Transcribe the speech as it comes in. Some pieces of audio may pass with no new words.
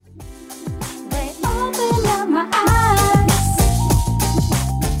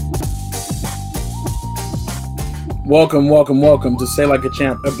Welcome to Say Like a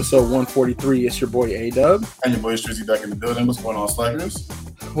Champ, episode 143. It's your boy A-Dub. And your boy Strizzy back in the building. What's going on, Slackers?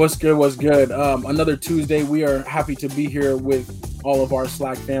 What's good? Another Tuesday. We are happy to be here with all of our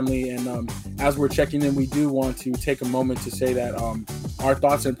Slack family. And as we're checking in, we do want to take a moment to say that our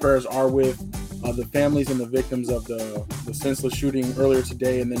thoughts and prayers are with the families and the victims of the senseless shooting earlier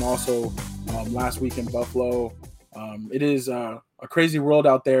today, and then also last week in Buffalo. It is a crazy world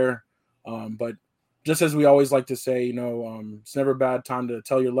out there, but just as we always like to say, it's never a bad time to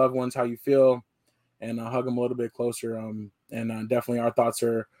tell your loved ones how you feel and hug them a little bit closer. And definitely our thoughts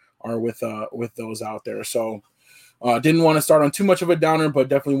are with those out there. So didn't want to start on too much of a downer, but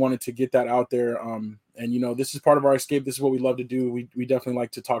definitely wanted to get that out there. And, this is part of our escape. This is what we love to do. We definitely like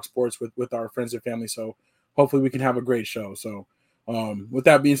to talk sports with our friends and family. So hopefully we can have a great show. So with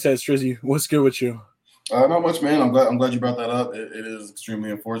that being said, Strizzy, what's good with you? Not much, man. I'm glad you brought that up. It is extremely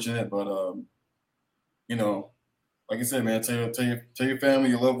unfortunate, but like I said, man, tell your family,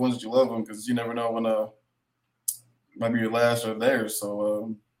 your loved ones that you love them, because you never know when it might be your last or theirs.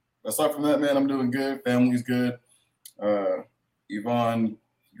 So aside from that, man, I'm doing good. Family's good. Yvonne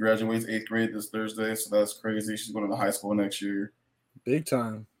graduates 8th grade this Thursday, so that's crazy. She's going to high school next year. Big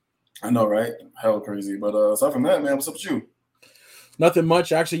time. I know, right? Hell crazy. But aside from that, man, what's up with you? Nothing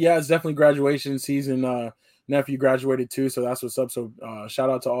much. Actually, yeah, it's definitely graduation season. Nephew graduated too, so that's what's up. So shout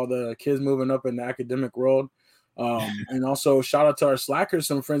out to all the kids moving up in the academic world. And also shout out to our Slackers,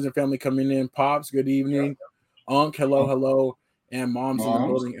 some friends and family coming in. Pops, good evening. Unc, hello. And Mom's in the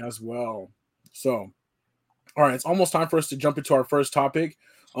building as well. So, all right, it's almost time for us to jump into our first topic.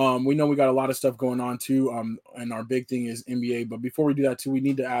 We know we got a lot of stuff going on too, and our big thing is NBA. But before we do that too, we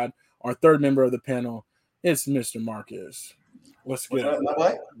need to add our third member of the panel. It's Mr. Marcus. What's good?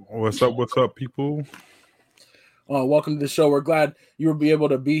 What's up, people? Welcome to the show. We're glad you will be able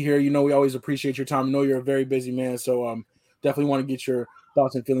to be here. We always appreciate your time. I know you're a very busy man, so definitely want to get your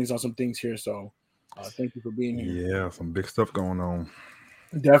thoughts and feelings on some things here. So thank you for being here. Yeah, some big stuff going on.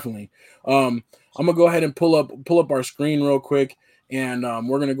 Definitely. I'm gonna go ahead and pull up our screen real quick, and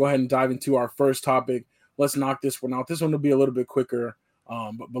we're gonna go ahead and dive into our first topic. Let's knock this one out. This one will be a little bit quicker,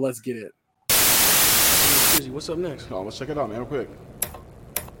 but let's get it. What's up next? Let's check it out, man, real quick.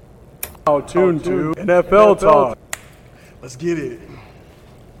 Tune to NFL Talk. Let's get it.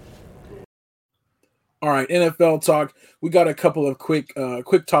 All right, NFL Talk. We got a couple of quick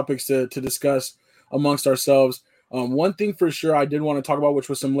topics to discuss amongst ourselves. One thing for sure I did want to talk about, which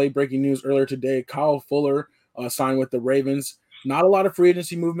was some late breaking news earlier today. Kyle Fuller signed with the Ravens. Not a lot of free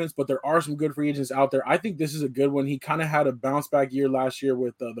agency movements, but there are some good free agents out there. I think this is a good one. He kind of had a bounce back year last year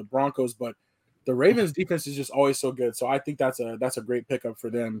with the Broncos, but the Ravens defense is just always so good. So I think that's a great pickup for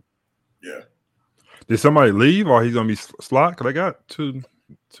them. Yeah. Did somebody leave, or he's gonna be slot? Because they got two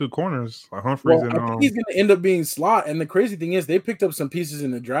corners, like Humphreys and. I think he's gonna end up being slot. And the crazy thing is, they picked up some pieces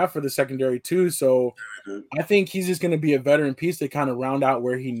in the draft for the secondary too. So I think he's just gonna be a veteran piece to kind of round out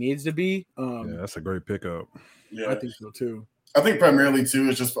where he needs to be. Yeah, that's a great pickup. Yeah, I think so too. I think primarily too,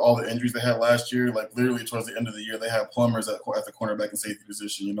 it's just for all the injuries they had last year. Like literally towards the end of the year, they had plumbers at the cornerback and safety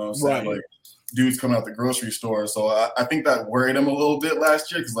position. You know what I'm saying? Right. Like dudes coming out the grocery store. So I think that worried him a little bit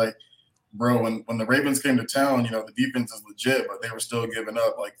last year because bro, when the Ravens came to town, the defense is legit, but they were still giving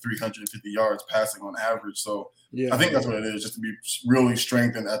up like 350 yards passing on average. So yeah, I think that's what it is, just to be really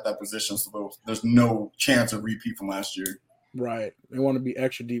strengthened at that position. So there's no chance of repeat from last year. Right. They want to be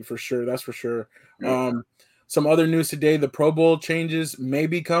extra deep for sure. That's for sure. Yeah. Some other news today, the Pro Bowl changes may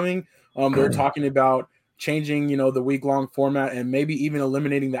be coming. They're talking about changing, the week-long format and maybe even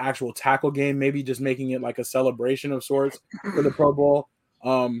eliminating the actual tackle game, maybe just making it like a celebration of sorts for the Pro Bowl.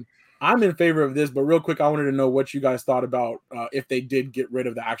 I'm in favor of this, but real quick, I wanted to know what you guys thought about if they did get rid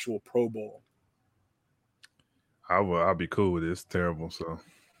of the actual Pro Bowl. I'll be cool with it. It's terrible. So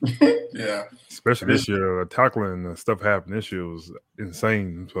yeah, especially this year, tackling and stuff happened this year was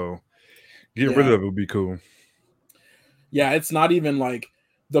insane. So get rid of it would be cool. Yeah, it's not even like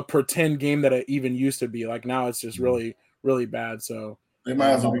the pretend game that it even used to be. Like now, it's just really, really bad. So they might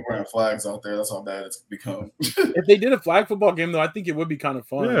as well be wearing flags out there. That's how bad it's become. If they did a flag football game, though, I think it would be kind of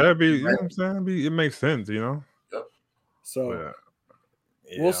fun. Yeah, that'd be. You know what I'm saying? It makes sense, Yep. So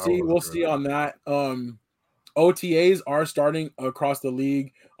we'll see on that. OTAs are starting across the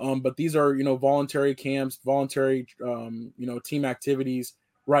league, but these are voluntary camps, voluntary team activities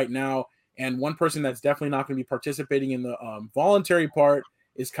right now. And one person that's definitely not going to be participating in the voluntary part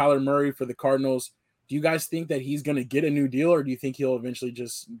is Kyler Murray for the Cardinals. Do you guys think that he's going to get a new deal, or do you think he'll eventually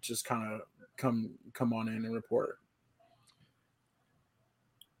just kind of come on in and report?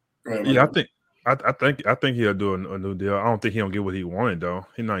 Yeah, I think he'll do a new deal. I don't think he'll get what he wanted though.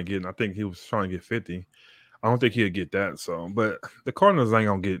 He's not getting. I think he was trying to get 50. I don't think he'll get that. So, but the Cardinals ain't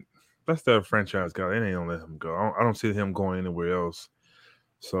gonna get. That's their franchise guy. They ain't gonna let him go. I don't see him going anywhere else.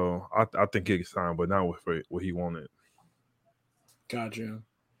 So I think he can sign, but not with what he wanted. Gotcha.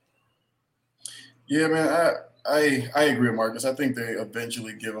 Yeah, man, I agree with Marcus. I think they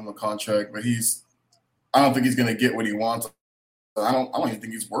eventually give him a contract, but I don't think he's gonna get what he wants. I don't even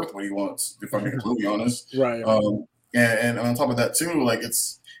think he's worth what he wants, if I'm being completely honest. Right. And on top of that too, like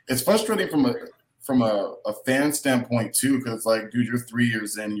it's frustrating from a fan standpoint too, because like, dude, you're 3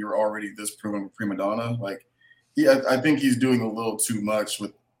 years in, you're already this proven prima donna. Like, yeah, I think he's doing a little too much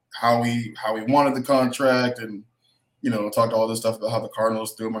with how he wanted the contract, and talked all this stuff about how the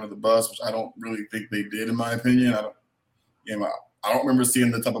Cardinals threw him under the bus, which I don't really think they did, in my opinion. I don't remember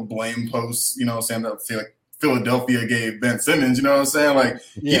seeing the type of blame posts, saying that, say like Philadelphia gave Ben Simmons, you know what I'm saying? Like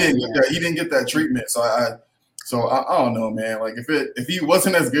he didn't get that treatment. So I don't know, man. Like if he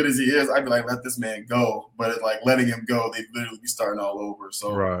wasn't as good as he is, I'd be like, let this man go. But it's like letting him go, they'd literally be starting all over.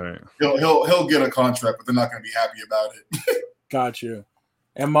 So right. He'll get a contract, but they're not going to be happy about it. Got you.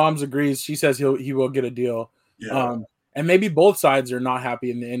 And Moms agrees. She says he will get a deal. Yeah. And maybe both sides are not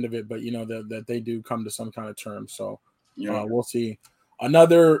happy in the end of it, but that they do come to some kind of term. So we'll see.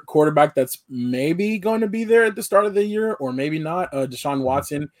 Another quarterback that's maybe going to be there at the start of the year, or maybe not, Deshaun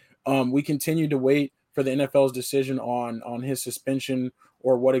Watson. We continue to wait for the NFL's decision on his suspension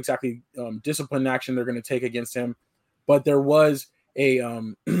or what exactly discipline action they're going to take against him. But there was a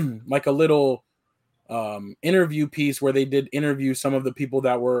like a little interview piece where they did interview some of the people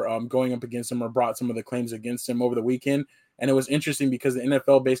that were going up against him or brought some of the claims against him over the weekend. And it was interesting because the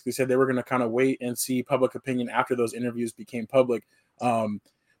NFL basically said they were going to kind of wait and see public opinion after those interviews became public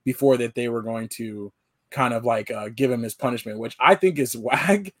before that they were going to kind of like give him his punishment, which I think is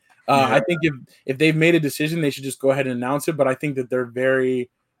whack. I think if they've made a decision, they should just go ahead and announce it. But I think that they're very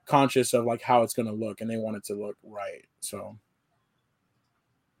conscious of like how it's going to look, and they want it to look right. So.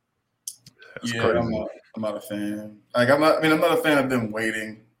 I'm not a fan. Like I'm not a fan of them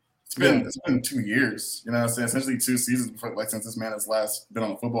waiting. It's been 2 years, you know what I'm saying? Essentially 2 seasons before, like, since this man has last been on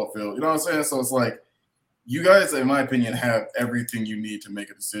the football field. You know what I'm saying? So it's like, you guys, in my opinion, have everything you need to make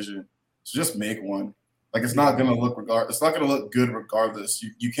a decision. So just make one. Like, it's not gonna look good regardless.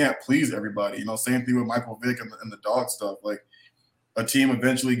 You can't please everybody. Same thing with Michael Vick and the dog stuff. Like, a team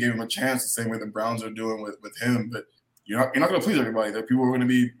eventually gave him a chance, the same way the Browns are doing with him. But you're not gonna please everybody. There are people who are gonna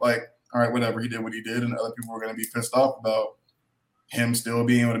be like, all right, whatever, he did what he did, and other people are going to be pissed off about him still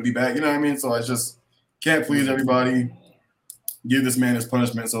being able to be back. You know what I mean? So I just can't please everybody. Give this man his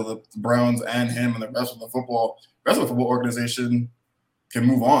punishment so the Browns and him and the rest of the football organization can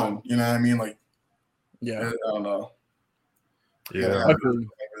move on. You know what I mean? Like, I don't know. Yeah.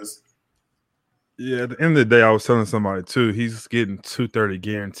 Yeah, at the end of the day, I was telling somebody too, he's getting $230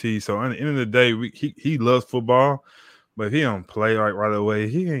 guaranteed. So at the end of the day, he loves football. But if he don't play right away,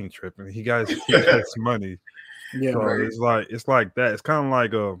 he ain't tripping. He got his money. Yeah, so it's like that. It's kind of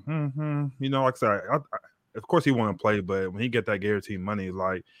like like I said, of course he want to play, but when he get that guaranteed money,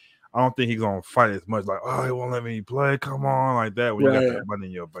 like I don't think he's gonna fight as much. Like, oh, he won't let me play. Come on, like that. When you got that money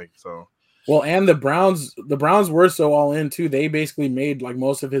in your bank, so. Well, and the Browns were so all in too. They basically made like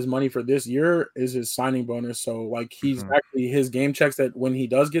most of his money for this year is his signing bonus. So like he's actually his game checks that when he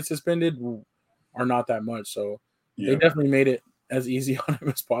does get suspended are not that much. So. They definitely made it as easy on him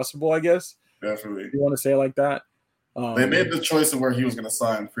as possible, I guess. Definitely. If you want to say it like that. They made the choice of where he was going to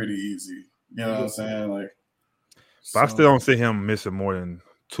sign pretty easy. You know what I'm saying? Like, but I still don't see him missing more than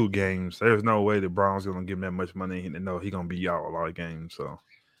 2 games. There's no way the Browns going to give him that much money and know he's going to be out a lot of games. So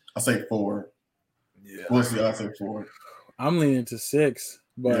I'll say 4. Yeah. We'll see. I'll say 4. I'm leaning to 6.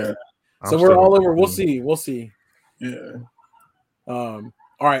 But so we're all over. We'll see. Yeah. All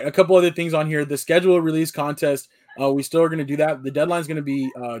right. A couple other things on here. The schedule release contest. We still are going to do that. The deadline is going to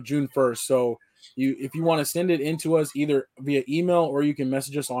be June 1st. So if you want to send it in to us either via email or you can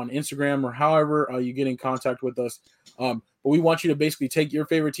message us on Instagram or however you get in contact with us. But we want you to basically take your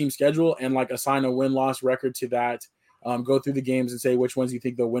favorite team schedule and like assign a win-loss record to that. Go through the games and say which ones you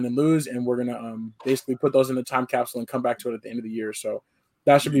think they'll win and lose. And we're going to basically put those in the time capsule and come back to it at the end of the year. So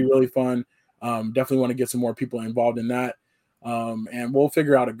that should be really fun. Definitely want to get some more people involved in that. And we'll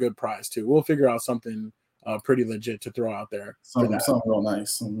figure out a good prize too. We'll figure out something pretty legit to throw out there. Something real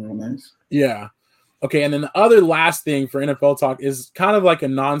nice. Yeah. Okay. And then the other last thing for NFL talk is kind of like a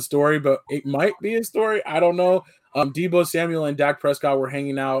non-story, but it might be a story. I don't know. Deebo Samuel and Dak Prescott were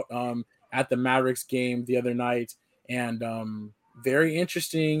hanging out at the Mavericks game the other night. And very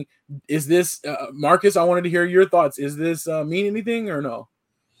interesting. Is this, Marcus, I wanted to hear your thoughts. Is this mean anything or no?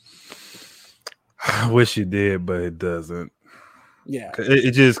 I wish it did, but it doesn't. Yeah,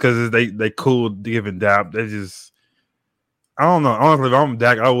 It just because they cool giving dap. They just I don't know. Honestly, if I'm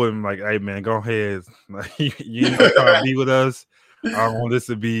Dak, I wouldn't like. Hey man, go ahead. Like you ain't gonna try to be with us. I don't want this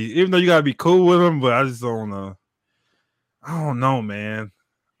to be. Even though you gotta be cool with him, but I just don't know. I don't know, man.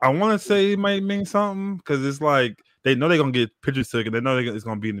 I want to say it might mean something because it's like they know they're gonna get pictures taken. They know it's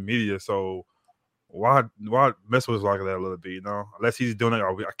gonna be in the media. So why mess with us like that a little bit? You know, unless he's doing it.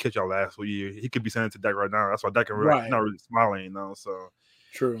 I catch y'all last year. He could be sending it to Dak right now. That's why Dak not really smiling. You know, so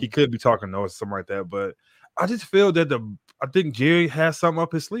true. He could be talking to us, something like that. But I just feel that I think Jerry has something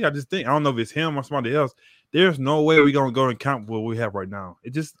up his sleeve. I don't know if it's him or somebody else. There's no way we're gonna go and count what we have right now.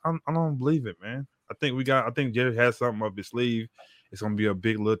 I don't believe it, man. I think Jerry has something up his sleeve. It's gonna be a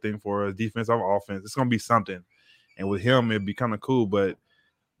big little thing for us, defense or offense. It's gonna be something. And with him, it'd be kind of cool. But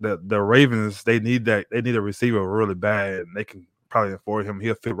the Ravens, they need a receiver really bad, and they can probably afford him.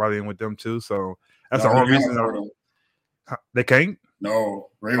 He'll fit right in with them too. So that's the only reason they can't. No,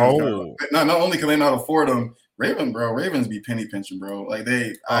 Ravens. Not only can they not afford them, Ravens be penny pinching, bro. Like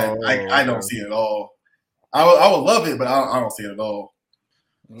I don't see it at all. I would love it, but I don't see it at all.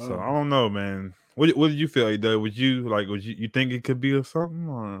 So I don't know, man. What did you feel, Ado? Would you think it could be or something?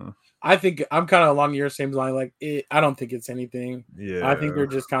 Or? I think I'm kind of along your same line. Like I don't think it's anything. Yeah, I think they're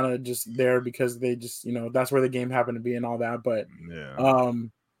just kind of just there because they just that's where the game happened to be and all that. But yeah,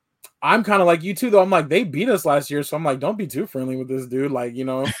 I'm kind of like you too, though. I'm like they beat us last year, so I'm like don't be too friendly with this dude. Like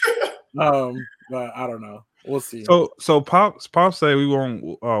but I don't know. We'll see. So Pops say we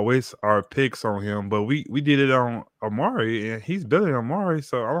won't waste our picks on him, but we did it on Amari, and he's better than Amari.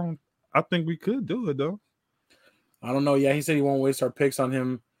 So I think we could do it though. I don't know. Yeah, he said he won't waste our picks on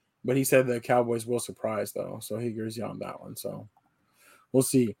him, but he said the Cowboys will surprise though, so he agrees you on that one. So we'll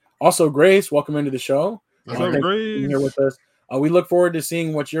see. Also, Grace, welcome into the show. What's up, Grace? Being here with us. We look forward to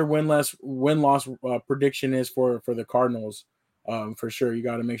seeing what your win-loss prediction is for the Cardinals. For sure, you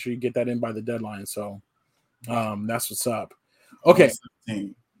got to make sure you get that in by the deadline. So that's what's up. Okay.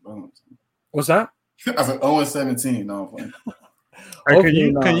 What's that? I said 0-17. No, I'm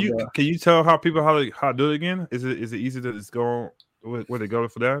playing. Can you tell how to do it again? Is it easy to just go where they go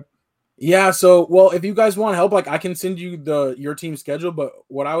for that? Yeah, so well, if you guys want help, like I can send you your team schedule, but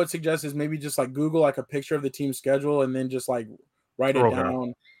what I would suggest is maybe just like Google like a picture of the team schedule and then just like write it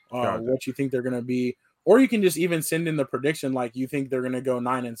down what you think they're gonna be. Or you can just even send in the prediction like you think they're gonna go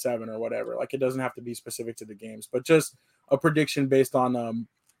 9-7 or whatever. Like it doesn't have to be specific to the games, but just a prediction based on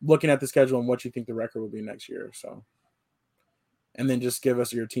looking at the schedule and what you think the record will be next year. So and then just give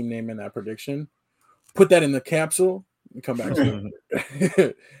us your team name in that prediction. Put that in the capsule and come back to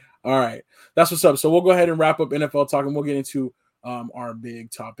it. All right. That's what's up. So we'll go ahead and wrap up NFL talk and we'll get into our big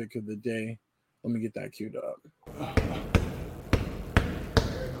topic of the day. Let me get that queued up.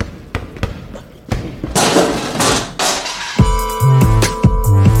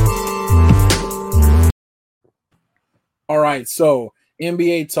 All right. So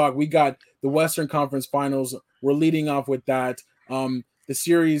NBA talk. We got the Western Conference Finals. We're leading off with that. The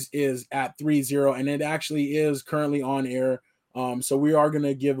series is at 3-0, and it actually is currently on air. So we are going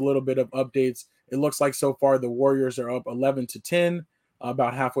to give a little bit of updates. It looks like so far the Warriors are up 11-10,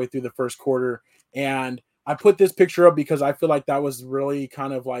 about halfway through the first quarter. And I put this picture up because I feel like that was really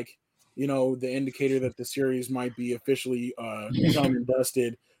kind of like, the indicator that the series might be officially done and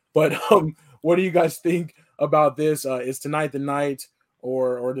dusted. But what do you guys think about this? Is tonight the night,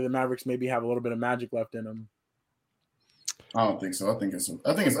 or do the Mavericks maybe have a little bit of magic left in them? I don't think so. I think it's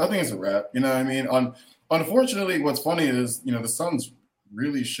a wrap. You know what I mean? Unfortunately, what's funny is, the Suns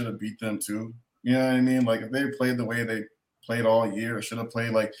really should have beat them too. You know what I mean? Like if they played the way they played all year, or should have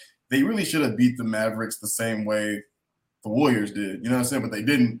played like they really should have beat the Mavericks the same way the Warriors did. You know what I'm saying? But they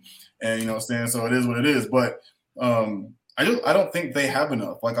didn't. And you know what I'm saying? So it is what it is. But I don't think they have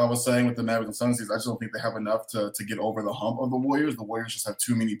enough. Like I was saying with the Mavericks and Suns, I just don't think they have enough to get over the hump of the Warriors. The Warriors just have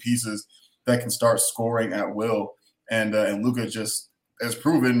too many pieces that can start scoring at will. And Luka just has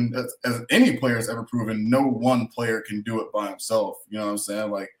proven, as any player has ever proven, no one player can do it by himself. You know what I'm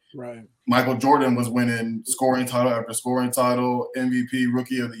saying? Like, right. Michael Jordan was winning scoring title after scoring title, MVP,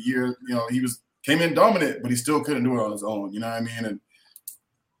 Rookie of the Year. He came in dominant, but he still couldn't do it on his own. You know what I mean?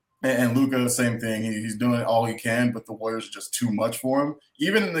 And Luka, the same thing. He's doing all he can, but the Warriors are just too much for him.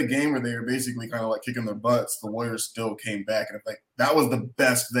 Even in the game where they were basically kind of like kicking their butts, the Warriors still came back. And like that was the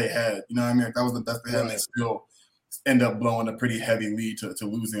best they had. You know what I mean? Like, that was the best they had, and they still end up blowing a pretty heavy lead to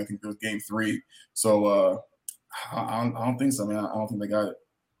losing. I think it was game 3. So I don't think so, man. I don't think they got it.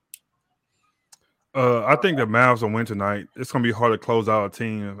 I think the Mavs will win tonight. It's gonna be hard to close out a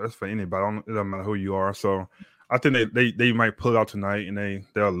team. That's for anybody. It doesn't matter who you are. So I think they might pull out tonight and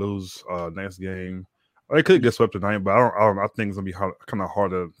they'll lose next game. They could get swept tonight, but I think it's gonna be kind of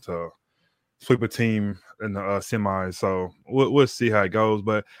harder to sweep a team in the semis. So we'll see how it goes.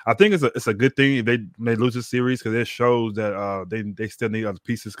 But I think it's a good thing if they lose the series, because it shows that they still need other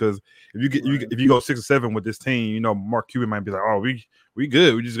pieces. Because if you go 6 or 7 with this team, you know, Mark Cuban might be like, oh, we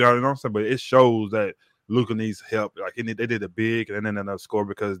good, we just got it on. But it shows that Luka needs help. Like they did a big and then another score,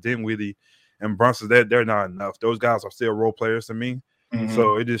 because Dinwiddie and Brunson, they're not enough. Those guys are still role players to me. Mm-hmm.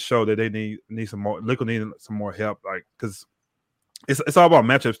 So it just showed that they need some more. Luka needed some more help, like, because it's all about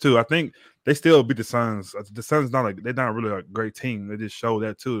matchups too. I think they still beat the Suns. The Suns they're not really a great team. They just show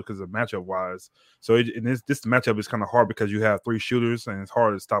that too, because of matchup wise. So this matchup is kind of hard because you have 3 shooters, and it's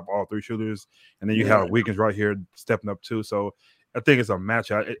hard to stop all 3 shooters. And then you have Wiggins right here stepping up too. So I think it's a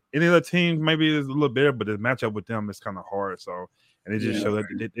matchup. Any other team maybe is a little better, but the matchup with them is kind of hard. So, and it just shows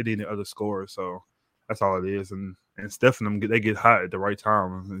that they need other scores. So that's all it is. And Steph and them, they get hot at the right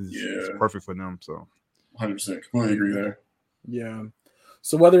time. It's perfect for them. So 100%, completely agree there. Yeah.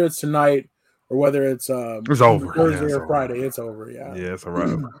 So whether it's tonight or whether it's over Thursday or Friday, it's over. Yeah. Yeah, it's all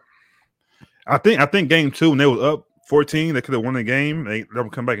right. I think game 2, when they was up 14, they could have won the game. They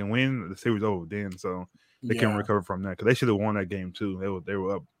don't come back and win. The series over then, so they can't recover from that, because they should have won that game too. They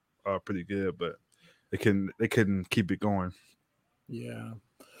were up pretty good, but they couldn't keep it going. Yeah,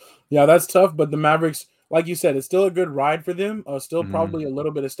 that's tough. But the Mavericks, like you said, it's still a good ride for them. Still probably a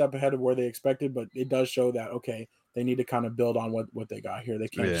little bit of step ahead of where they expected, but it does show that they need to kind of build on what they got here. They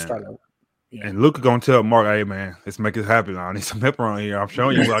can't just try to. And Luka gonna tell Mark, hey man, let's make it happen. I need some help around here. I'm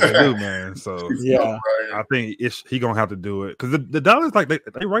showing you what I can do, man. So I think he gonna have to do it, because the Dallas, like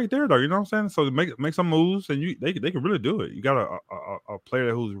they right there though. You know what I'm saying? So make some moves, and they can really do it. You got a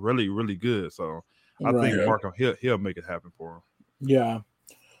player who's really really good. So I think Mark he'll make it happen for him. Yeah,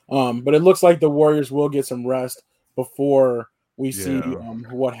 but it looks like the Warriors will get some rest before we see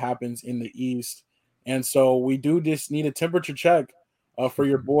what happens in the East, and so we do just need a temperature check for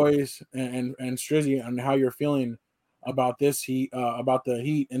your boys and Strizzy on how you're feeling about this about the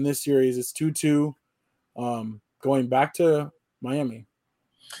Heat in this series. It's 2-2, going back to Miami.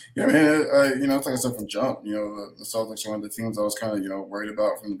 Yeah, man. It's like I said from jump. The Celtics are one of the teams I was kind of worried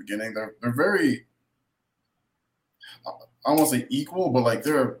about from the beginning. They're very, I won't say equal, but like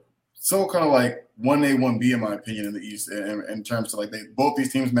they're still kind of like 1A, 1B in my opinion in the East, in terms of like both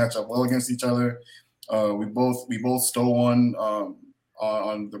these teams match up well against each other. We both stole one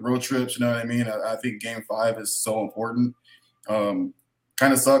on the road trips. You know what I mean? I think Game 5 is so important. Kind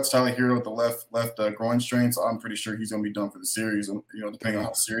of sucks. Tyler Hero with the left groin strain, so I'm pretty sure he's going to be done for the series. Depending on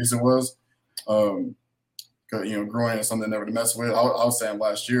how serious it was. Groin is something never to mess with. I was saying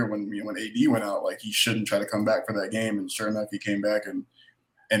last year when AD went out, like he shouldn't try to come back for that game, and sure enough, he came back and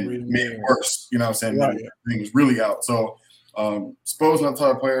made it worse. You know what I'm saying? Right. He was really out. So Spo's not the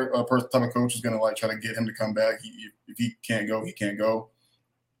type of player, type of coach is going to like try to get him to come back. If he can't go, he can't go.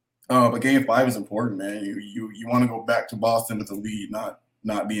 But Game 5 is important, man. You want to go back to Boston with the lead,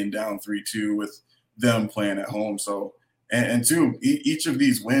 not being down 3-2 with them playing at home. So and two, each of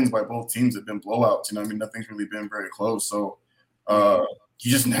these wins by both teams have been blowouts. Nothing's really been very close. So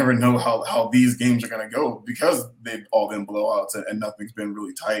you just never know how these games are going to go, because they've all been blowouts and nothing's been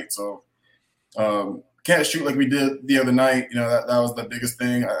really tight. So can't shoot like we did the other night. That was the biggest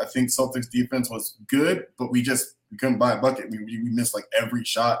thing. I think Celtics defense was good, but we couldn't buy a bucket. We missed like every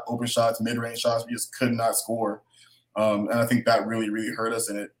shot, open shots, mid-range shots. We just could not score. And I think that really, really hurt us,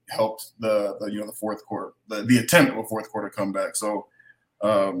 and it helped the fourth quarter, the attempt of a fourth quarter comeback. So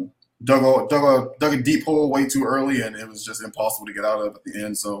dug a deep hole way too early, and it was just impossible to get out of at the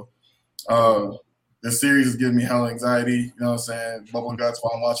end. So this series is giving me hell anxiety. You know what I'm saying? Bubble guts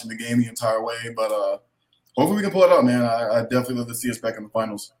while I'm watching the game the entire way. But hopefully we can pull it up, man. I definitely love to see us back in the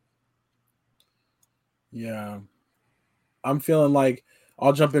finals. Yeah. I'm feeling like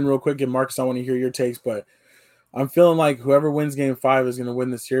I'll jump in real quick, and Marcus, I want to hear your takes, but I'm feeling like whoever wins Game 5 is going to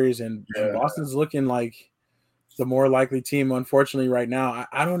win the series, and Boston's looking like the more likely team, unfortunately, right now.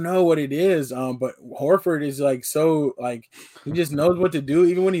 I don't know what it is, but Horford is like so like he just knows what to do.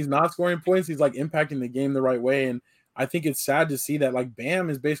 Even when he's not scoring points, he's like impacting the game the right way, and I think it's sad to see that like Bam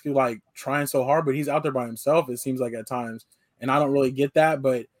is basically like trying so hard, but he's out there by himself, it seems like at times, and I don't really get that,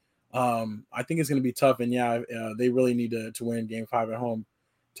 but I think it's going to be tough, and they really need to win Game 5 at home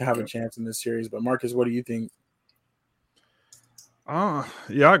to have a chance in this series. But Marcus, what do you think?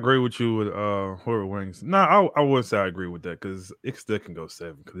 Yeah, I agree with you with Horford wings. No, I wouldn't say I agree with that, because it still can go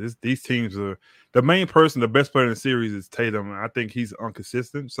 7. Because these teams are the main person, the best player in the series is Tatum. I think he's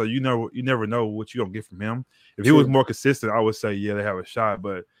inconsistent, so you never know what you're gonna get from him. If he was more consistent, I would say they have a shot.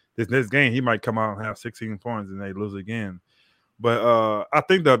 But this game, he might come out and have 16 points and they lose again. But I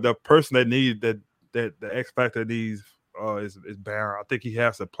think the person they need that that the X factor needs is Bam. I think he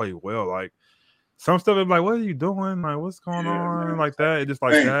has to play well. Like some stuff is like, what are you doing? Like what's going on? Man. Like that. It's just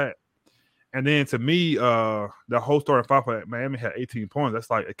like that. And then to me, the whole starting five for Miami had 18 points. That's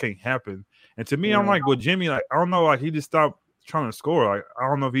like it can't happen. And to me, I'm like with Jimmy, like I don't know, like he just stopped trying to score. Like I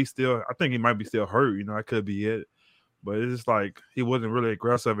don't know if he's still. I think he might be still hurt. That could be it. But it's just like he wasn't really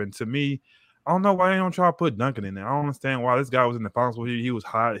aggressive. And to me, I don't know why they don't try to put Duncan in there. I don't understand why this guy was in the finals. He was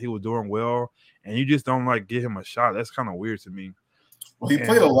hot. He was doing well. And you just don't like give him a shot. That's kind of weird to me. Well, he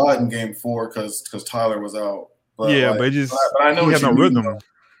played a lot in Game 4 because Tyler was out. But but just but I know he had no rhythm.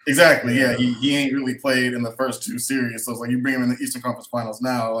 Exactly. Yeah, he ain't really played in the first 2 series. So it's like you bring him in the Eastern Conference Finals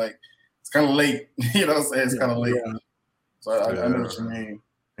now. Like it's kind of late. You know what I'm saying? It's kind of late. Yeah. So I know what you mean.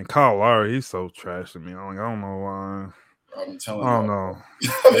 And Kyle Lowry, he's so trash to me. I don't know why. I'm telling I don't know.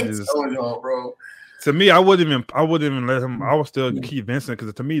 I'm telling y'all, bro. To me, I wouldn't even let him. I would still keep Vincent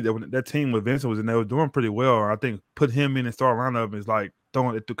because to me that team with Vincent was in, they were doing pretty well. I think put him in and start lineup is like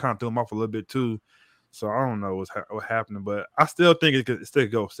kind of threw him off a little bit too. So I don't know what's happening, but I still think it could still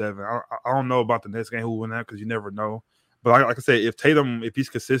go 7. I don't know about the next game who win that because you never know. But like I said, if Tatum, if he's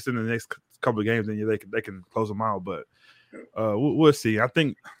consistent in the next couple of games, then they can close him out. But we'll see. I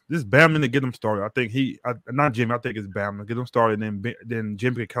think this Bam to get him started. I think not Jimmy. I think it's Bam to get him started. And then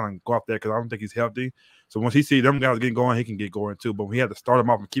Jimmy can kind of go off there because I don't think he's healthy. So once he sees them guys getting going, he can get going too. But when he had to start him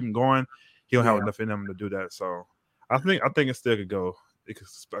off and keep him going, he don't have enough in him to do that. So I think it still could go. And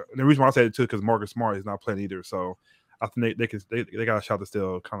the reason why I say it too because Marcus Smart is not playing either. So I think they got a shot to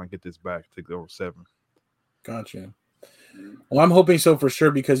still kind of get this back to go 7. Gotcha. Well, I'm hoping so for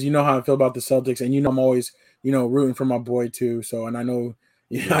sure because you know how I feel about the Celtics, and I'm always rooting for my boy too. So, and I know,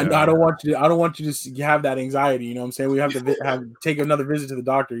 I don't want you to have that anxiety. You know what I'm saying? We have to take another visit to the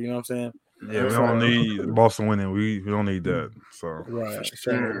doctor. You know what I'm saying? Yeah, we don't need Boston winning. We don't need that. So right,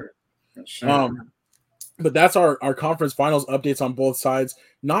 sure. But that's our conference finals updates on both sides.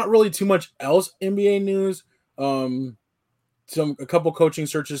 Not really too much else NBA news. A couple coaching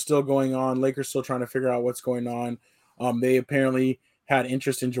searches still going on. Lakers still trying to figure out what's going on. They apparently had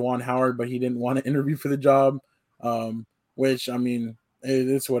interest in Juwan Howard, but he didn't want to interview for the job. Which I mean,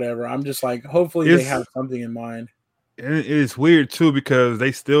 it's whatever. I'm just like, hopefully they have something in mind. And it's weird too because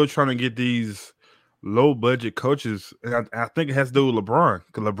they still trying to get these low budget coaches, and I think it has to do with LeBron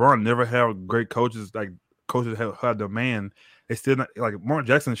because LeBron never had great coaches like. Coaches had demand. They still not, like Mark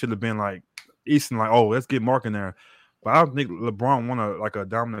Jackson should have been like Easton, like, oh, let's get Mark in there. But I don't think LeBron want a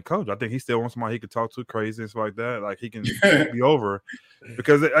dominant coach. I think he still wants somebody he could talk to crazy and stuff like that. Like he can be over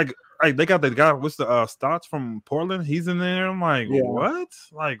because they got the guy. What's the Stotts from Portland? He's in there. I'm like, what?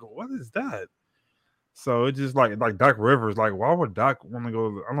 Like, what is that? So it's just like Doc Rivers. Like, why would Doc want to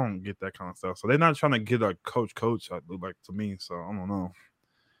go? I don't get that kind of stuff. So they're not trying to get a coach. Like to me. So I don't know.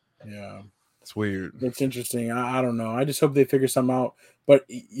 Yeah. It's weird. It's interesting. I don't know. I just hope they figure something out. But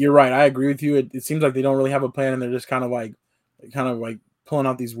you're right. I agree with you. It seems like they don't really have a plan, and they're just kind of like pulling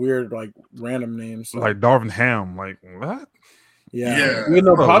out these weird, like random names. So. Like Darvin Ham. Like what? Yeah. Even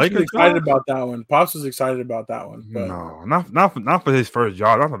though Pops was excited about that one. Pops was excited about that one. But no, not for his first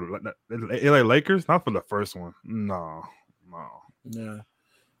job. Not for the LA Lakers. Not for the first one. No. Yeah.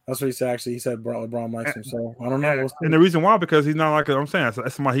 That's what he said. Actually, he said LeBron likes him. So I don't know. And the reason why, because he's not like I'm saying.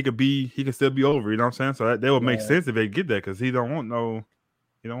 That's somebody he could still be over. You know what I'm saying? So that would make sense if they get that because he don't want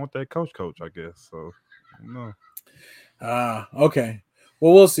that coach. I guess. So no. Okay.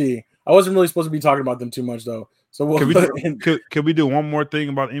 Well, we'll see. I wasn't really supposed to be talking about them too much though. So could we do one more thing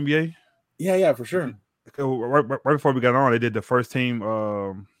about NBA? Yeah, for sure. Right before we got on, they did the first team,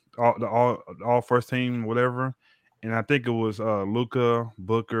 all first team, whatever. And I think it was Luka,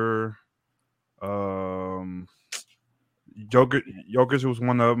 Booker, Jokic was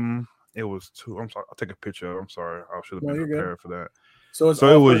one of them. It was 2. I'm sorry. I'll take a picture. I'm sorry. I should have been prepared for that. So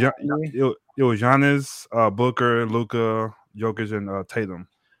it was Giannis, Booker, Luka, Jokic, and Tatum.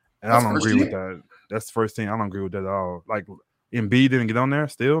 And I don't agree with that. That's the first thing. I don't agree with that at all. Like Embiid didn't get on there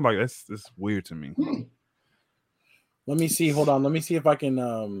still. Like that's weird to me. Let me see. Hold on. Let me see if I can.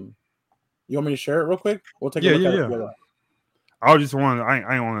 You want me to share it real quick? We'll take a look at it together. I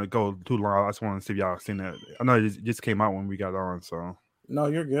ain't want to go too long. I just want to see if y'all seen that. I know it just came out when we got on, so. No,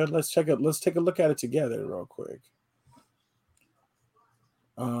 you're good. Let's check it. Let's take a look at it together real quick.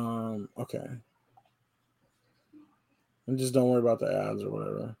 Okay. And just don't worry about the ads or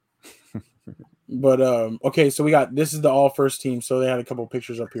whatever. But okay, so this is the all first team. So they had a couple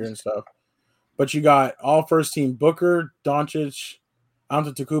pictures up here and stuff. But you got all first team: Booker, Doncic,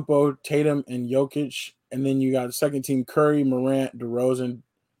 Antetokounmpo, Tatum, and Jokic. And then you got the second team: Curry, Morant, DeRozan,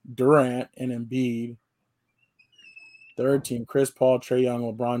 Durant, and Embiid. Third team: Chris Paul, Trae Young,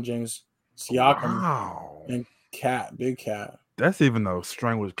 LeBron James, Siakam Wow. and Cat, Big Cat. That's even though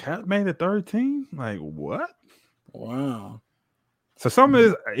String was Cat made the third team. Like what? Wow. So some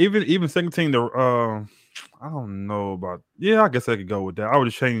is even second team. I don't know about. Yeah, I guess I could go with that. I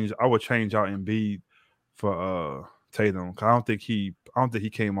would change out Embiid for Tatum. Cause I don't think he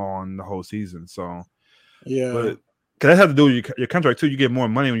came on the whole season. So yeah, but because that has to do with your contract too. You get more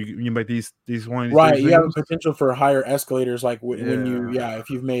money when you make these one. Right, these you have a deals. potential for higher escalators, like when you, Yeah. if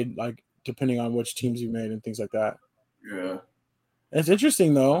you've made like depending on which teams you made and things like that. Yeah. It's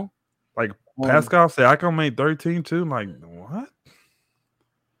interesting though. Like Pascal said, I can make 13 too. Like what?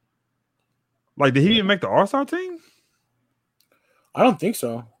 Like did he even make the All-Star team? I don't think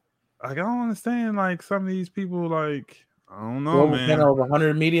so. Like I don't understand. Like some of these people, like I don't know, Well, man. we over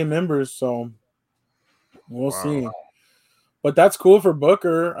 100 media members, so we'll see. But that's cool for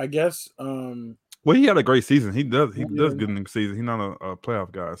Booker, I guess. Well, he had a great season. He does good in the season. He's not a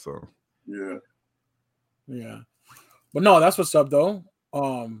playoff guy, so yeah. But no, that's what's up though.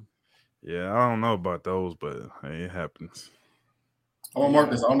 Yeah, I don't know about those, but hey, it happens. Oh,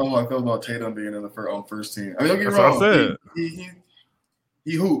 Marcus, I don't know how I feel about Tatum being in the first team. I mean, don't get me That's wrong. what I said.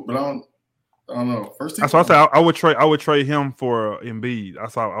 He hooped, but I don't know. First team. That's what I said. I would trade him for Embiid.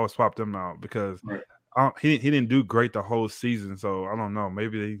 I would swap them out because he didn't do great the whole season. So I don't know.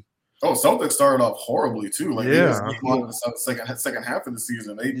 Maybe they. Oh, Celtics started off horribly too. Like yeah, they won the second half of the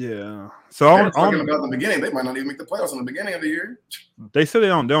season. So I'm talking about the beginning. They might not even make the playoffs in the beginning of the year. They say they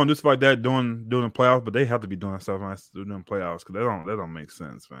don't do stuff like that during the playoffs, but they have to be doing stuff like that during playoffs because that don't make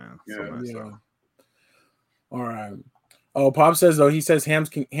sense, man. Yeah. All right. Oh, Pop says though he says Ham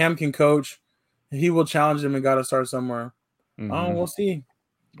can coach. He will challenge him and got to start somewhere. Mm-hmm. Oh, we'll see.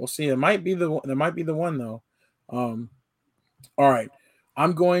 We'll see. It might be the one though. All right.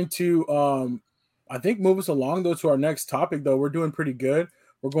 I'm going to I think move us along though to our next topic though. We're doing pretty good.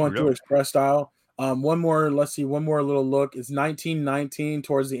 We're going through express style. One more little look. It's 19-19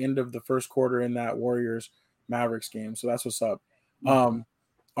 towards the end of the first quarter in that Warriors Mavericks game. So that's what's up. All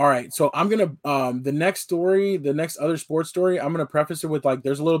right. So I'm gonna the next other sports story, I'm gonna preface it with like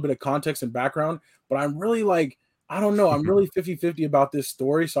there's a little bit of context and background, but I'm really like I don't know. I'm really 50-50 about this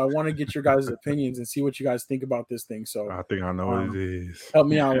story. So I want to get your guys' opinions and see what you guys think about this thing. So I think I know what it is. Help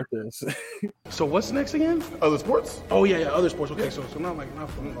me out with this. So what's next again? Other sports? Oh yeah, other sports. Okay, so not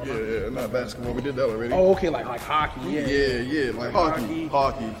football. Yeah, not basketball. We did that already. Oh, okay, like hockey. Yeah, like hockey.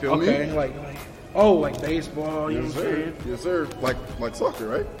 Feel me? Okay, like baseball. You know what I'm saying? Yes, sir. Like soccer,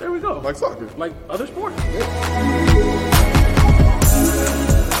 right? There we go. Like soccer. Like other sports.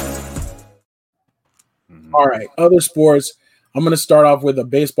 All right, other sports. I'm going to start off with a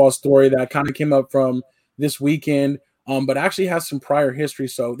baseball story that kind of came up from this weekend, but actually has some prior history.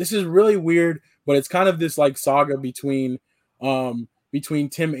 So this is really weird, but it's kind of this like saga between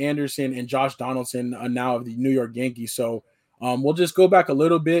Tim Anderson and Josh Donaldson, now of the New York Yankees. So we'll just go back a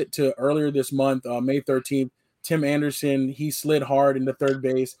little bit to earlier this month, May 13th. Tim Anderson, he slid hard into third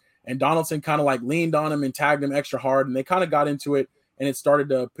base, and Donaldson kind of like leaned on him and tagged him extra hard, and they kind of got into it, and it started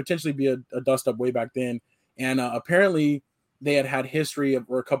to potentially be a dust up way back then. And apparently they had history of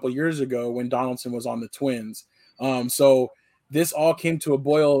a couple years ago when Donaldson was on the Twins. So this all came to a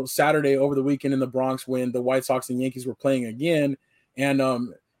boil Saturday over the weekend in the Bronx when the White Sox and Yankees were playing again.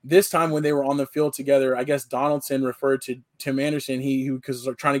 And this time when they were on the field together, I guess Donaldson referred to Tim Anderson, because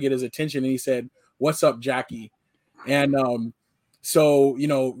trying to get his attention, and he said, "What's up, Jackie?" And so,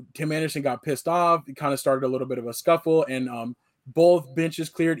 Tim Anderson got pissed off. It kind of started a little bit of a scuffle, and both benches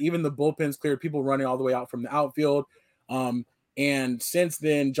cleared, even the bullpens cleared, people running all the way out from the outfield. And since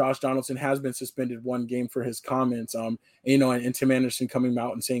then, Josh Donaldson has been suspended one game for his comments, and Tim Anderson coming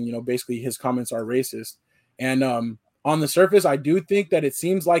out and saying, basically his comments are racist. And on the surface, I do think that it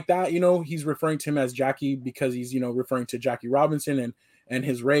seems like that, he's referring to him as Jackie because he's, referring to Jackie Robinson and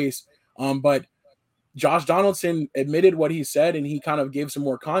his race. But Josh Donaldson admitted what he said, and he kind of gave some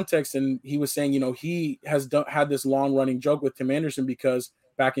more context. And he was saying, he has had this long running joke with Tim Anderson because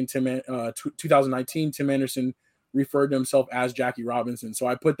back in 2019, Tim Anderson referred to himself as Jackie Robinson. So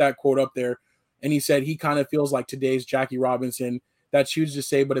I put that quote up there, and he said he kind of feels like today's Jackie Robinson. That's huge to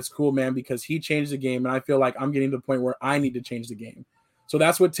say, but it's cool, man, because he changed the game, and I feel like I'm getting to the point where I need to change the game. So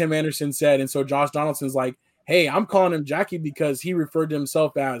that's what Tim Anderson said. And so Josh Donaldson's like, hey, I'm calling him Jackie because he referred to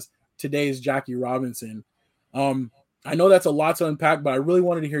himself as today's Jackie Robinson. I know that's a lot to unpack, but I really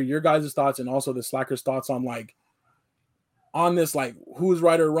wanted to hear your guys' thoughts and also the Slackers' thoughts on this, like who's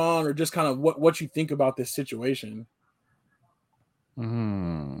right or wrong, or just kind of what you think about this situation. I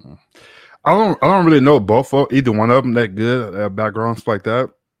don't really know either one of them that good backgrounds like that,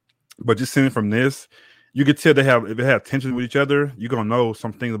 but just seeing from this, you could tell if they have tension with each other, you're gonna know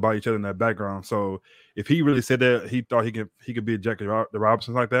some things about each other in that background. So if he really said that he thought he could be a Jackie the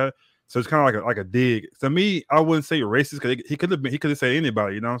Robinson like that, so it's kind of like a dig. To me, I wouldn't say racist because he could have said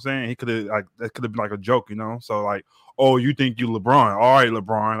anybody. You know what I'm saying? He could have that could have been like a joke. You know, so like, oh, you think you LeBron? All right,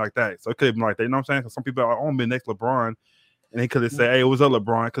 LeBron, like that. So it could have been like that. You know what I'm saying? So some people are on the next LeBron. And he could have said, "Hey, what's up,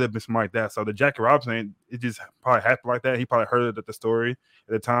 LeBron?" It could have been something like that. So the Jackie Robinson, it just probably happened like that. He probably heard the story at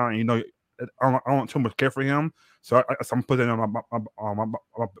the time. You know, I don't too much care for him, so I'm putting it on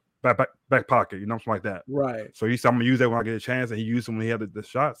my back pocket. You know, something like that. Right. So I'm gonna use that when I get a chance, and he used it when he had the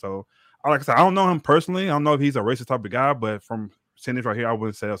shot. So like I said, I don't know him personally. I don't know if he's a racist type of guy, but from seeing this right here, I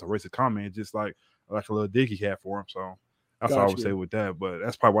wouldn't say that's a racist comment. It's just like a little dig he had for him. So that's all I would say with that. But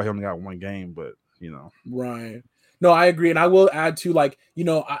that's probably why he only got one game. But you know, right. No, I agree. And I will add to, like, you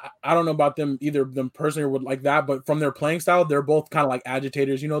know, I don't know about them, either them personally or would like that, but from their playing style, they're both kind of like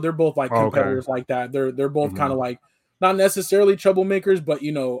agitators. You know, they're both like competitors like that. They're both kind of like not necessarily troublemakers, but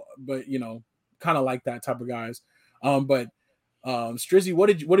you know, kind of like that type of guys. But Strizzy, what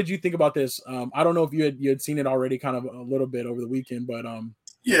did you think about this? I don't know if you had seen it already kind of a little bit over the weekend, but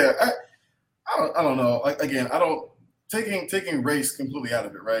yeah, I don't know. Like, again, I don't taking race completely out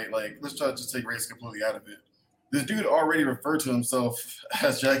of it, right? Like, let's try to just take race completely out of it. This dude already referred to himself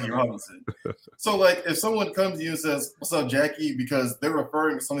as Jackie Robinson. So, like, if someone comes to you and says, "What's up, Jackie?" because they're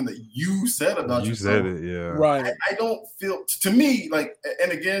referring to something that you said about yourself. You said it, yeah. Right. I don't feel, to me, like,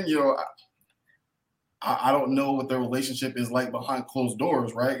 and again, you know, I don't know what their relationship is like behind closed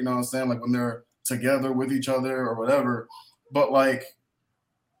doors, right? You know what I'm saying? Like, when they're together with each other or whatever. But, like,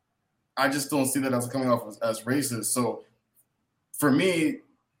 I just don't see that as coming off as racist. So, for me,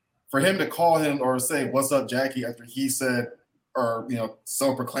 for him to call him or say, "What's up, Jackie?" after he said, or, you know,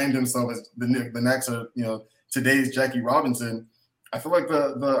 self-proclaimed himself as the next, or, you know, today's Jackie Robinson, I feel like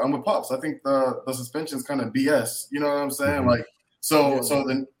I'm with Pops. I think the suspension is kind of BS. You know what I'm saying? Like, so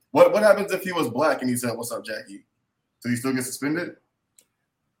then what happens if he was black and he said, "What's up, Jackie?" Do he still get suspended?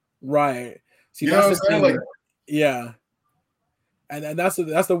 Right. See, you know what I'm saying? Like, yeah. And that's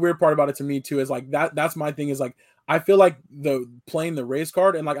the weird part about it to me too, is like that's my thing, is like, I feel like playing the race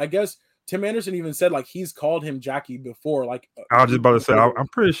card, and like, I guess Tim Anderson even said like he's called him Jackie before. Like, I was just about to say, I'm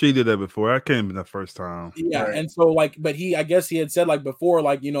pretty sure he did that before. That can't be the first time. Yeah, right. And so like, but I guess he had said like before,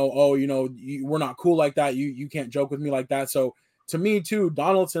 like, you know, oh, you know, we're not cool like that. You can't joke with me like that. So to me too,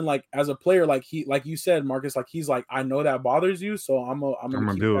 Donaldson, like, as a player, like like you said, Marcus, like, he's like, I know that bothers you, so I'm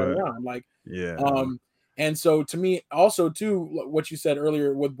gonna keep do that it. around. Like, yeah. And so to me also too, what you said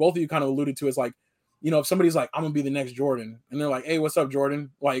earlier, what both of you kind of alluded to, is like, you know, if somebody's like, "I'm gonna be the next Jordan," and they're like, "Hey, what's up,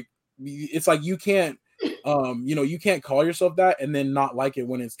 Jordan?" Like, it's like, you can't, you know, you can't call yourself that and then not like it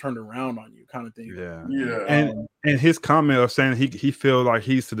when it's turned around on you, kind of thing. Yeah. And his comment of saying he feel like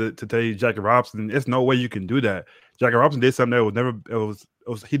he's today Jackie Robinson, there's no way you can do that. Jackie Robinson did something that was never. It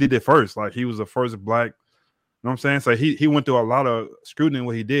was he did it first. Like, he was the first black. You know what I'm saying? So he went through a lot of scrutiny in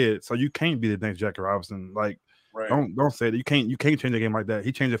what he did. So you can't be the next Jackie Robinson. Like, right. Don't say that. You can't change a game like that.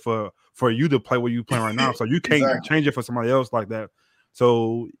 He changed it for you to play what you playing right now. So you can't change it for somebody else like that.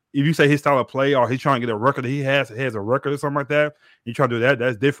 So if you say his style of play, or he's trying to get a record that he has a record or something like that, you try to do that,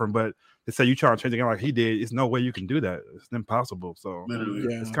 that's different. But to say you trying to change the game like he did, it's no way you can do that. It's impossible. So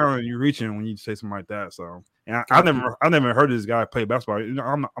it's kind of, you reaching when you say something like that. So, and I never heard of this guy play basketball. You know,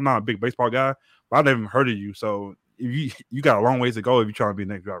 I'm not a big baseball guy, but I never even heard of you. So if you got a long ways to go if you're trying to be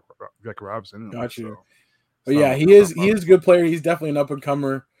next Jackie Robinson. Got you. But yeah, he is a good player. He's definitely an up and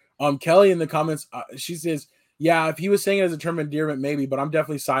comer. Kelly in the comments, she says, yeah, if he was saying it as a term of endearment, maybe, but I'm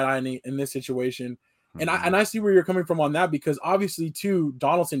definitely side-eyeing in this situation. And I see where you're coming from on that, because obviously too,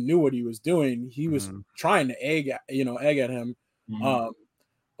 Donaldson knew what he was doing. He was trying to egg at him.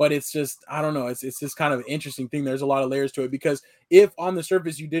 But it's just, I don't know. It's this kind of interesting thing. There's a lot of layers to it, because if on the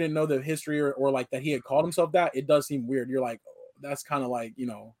surface you didn't know the history or like that he had called himself that, it does seem weird. You're like, oh, that's kind of like, you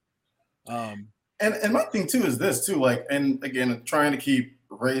know. And my thing too is this too, like, and again, trying to keep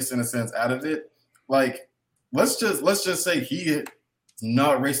race in a sense out of it. Like, let's just say he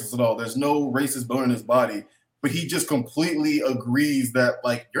not racist at all. There's no racist bone in his body, but he just completely agrees that,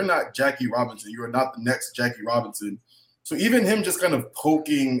 like, you're not Jackie Robinson. You are not the next Jackie Robinson. So even him just kind of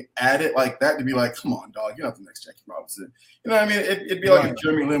poking at it like that, to be like, come on, dog, you're not the next Jackie Robinson. You know what I mean? It'd be like if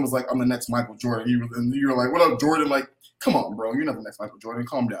Jeremy Lin was like, I'm the next Michael Jordan. And you're like, what up, Jordan? Like, come on, bro. You're not the next Michael Jordan.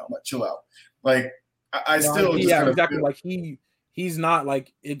 Calm down. Like, chill out. Like, exactly. Like, he's not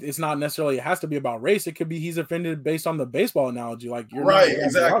like, it's not necessarily, it has to be about race. It could be he's offended based on the baseball analogy. Like, you're right,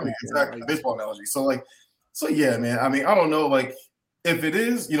 exactly. Like, baseball analogy. So yeah, man. I mean, I don't know. Like, if it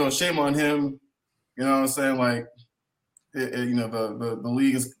is, you know, shame on him. You know what I'm saying? Like, you know, the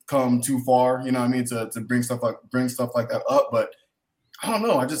league has come too far, you know what I mean, to bring stuff like that up. But I don't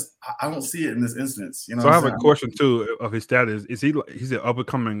know. I don't see it in this instance. You know. So I have a question too of his status. He's an up and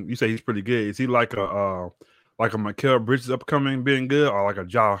coming? You say he's pretty good. Is he like a Mikal Bridges upcoming being good, or like a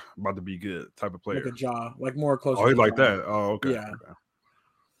Ja about to be good type of player? Like a Ja, like more close. Oh, he's like that. Oh, okay. Yeah. Okay.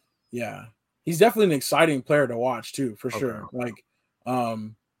 Yeah. He's definitely an exciting player to watch too, for sure. Like,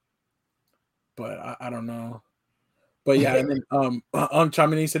 but I don't know. But yeah, and then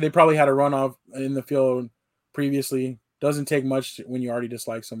chiming in, he said they probably had a runoff in the field previously. Doesn't take much when you already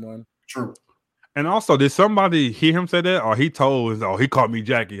dislike someone. True. And also, did somebody hear him say that, or he told? Oh, he called me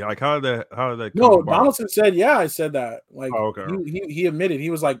Jackie. Like, how did that? No, Donaldson said, "Yeah, I said that." Like, okay. he admitted, he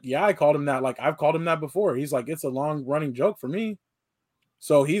was like, "Yeah, I called him that. Like, I've called him that before." He's like, "It's a long running joke for me."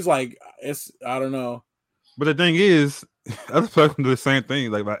 So he's like, I don't know. But the thing is, other players can do the same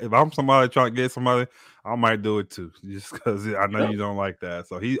thing. Like, if I'm somebody trying to get somebody, I might do it too, just because I know you don't like that.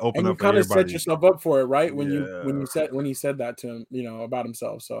 So he opened up for everybody. You kind of set yourself up for it, right? When he said that to him, you know, about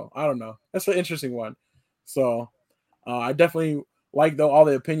himself. So I don't know. That's an interesting one. So I definitely like all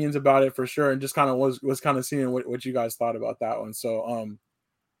the opinions about it for sure, and just kind of was kind of seeing what you guys thought about that one. So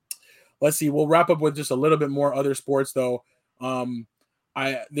let's see. We'll wrap up with just a little bit more other sports though.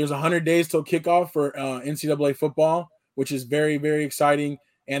 There's 100 days till kickoff for NCAA football, which is very, very exciting.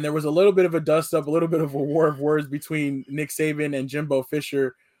 And there was a little bit of a dust up, a little bit of a war of words between Nick Saban and Jimbo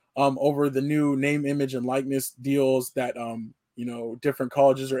Fisher over the new name, image, and likeness deals that you know, different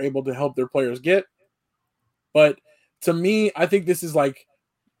colleges are able to help their players get. But to me, I think this is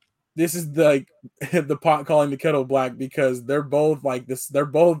the pot calling the kettle black, because they're both like this. They're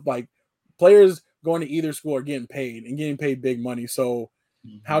both like players going to either school are getting paid big money. So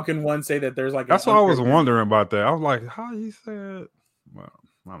how can one say that there's like that's what I was wondering about that. I was like, how he said, well,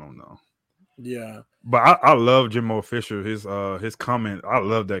 I don't know. Yeah. But I love Jimbo Fisher, his comment. I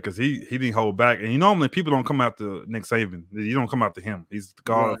love that because he didn't hold back. And normally people don't come after Nick Saban. You don't come after him. He's the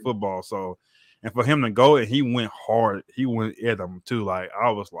god of football. So, and for him to go and he went hard, he went at them too. Like, I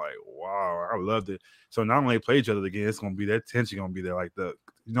was like, wow, I loved it. So not only play each other again, it's gonna be that tension gonna be there. Like the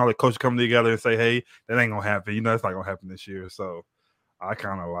coach come together and say, hey, that ain't gonna happen. You know, it's not gonna happen this year. So I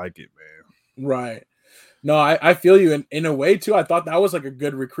kind of like it, man. Right. No, I feel you. In a way, too, I thought that was like a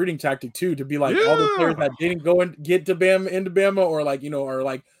good recruiting tactic, too, to be like all the players that didn't go and get to Bama, or like, you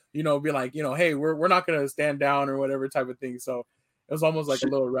know, be like, you know, hey, we're not going to stand down or whatever type of thing. So it was almost like a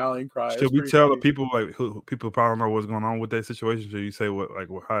little rallying cry. Should we tell the people, like, who people probably don't know what's going on with that situation? Should you say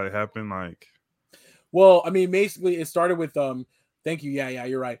how it happened? Like, well, I mean, basically it started with, thank you. Yeah,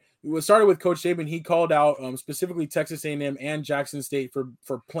 you're right. It started with Coach Saban. He called out specifically Texas A&M and Jackson State for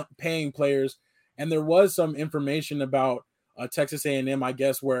paying players. And there was some information about Texas A&M, I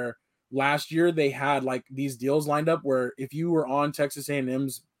guess, where last year they had like these deals lined up where if you were on Texas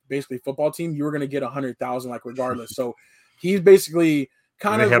A&M's basically football team, you were going to get $100,000 like regardless. So he's basically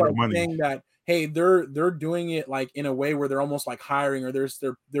kind of like saying that, hey, they're doing it like in a way where they're almost like hiring, or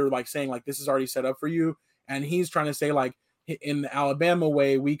they're like saying like this is already set up for you. And he's trying to say like in the Alabama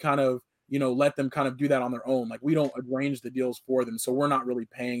way, we kind of, you know, let them kind of do that on their own. Like we don't arrange the deals for them, so we're not really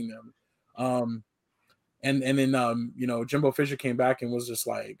paying them. And then you know, Jimbo Fisher came back and was just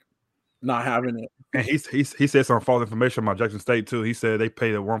like not having it. And he said some false information about Jackson State too. He said they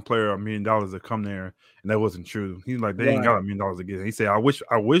paid one player $1 million to come there, and that wasn't true. He's like, they ain't got $1 million to get. He said, I wish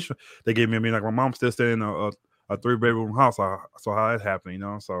they gave me $1 million. Like my mom's still staying in a 3-bedroom house. So how it happened, you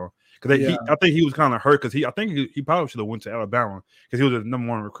know? So because I think he was kind of hurt because I think he probably should have went to Alabama because he was the number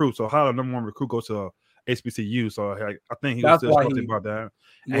 1 recruit. So how the number 1 recruit goes to HBCU? So I think he was still salty about that,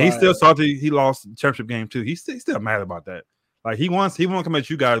 and he's still salty. He lost the championship game too. He's still mad about that. Like he wants to come at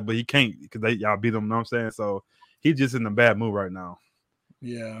you guys, but he can't because y'all beat him. You know what I'm saying? So he's just in a bad mood right now.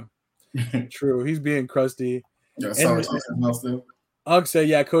 Yeah, true. He's being crusty. Yeah, sorry. Ugg said,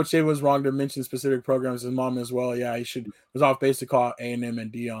 yeah, Coach Saban was wrong to mention specific programs. His mom as well. Yeah, he was off base to call A&M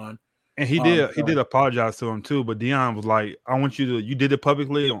and Deion. And he did apologize to him too, but Deion was like, I want you did it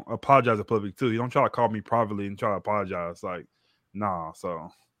publicly, apologize in public too. You don't try to call me privately and try to apologize. Like, nah.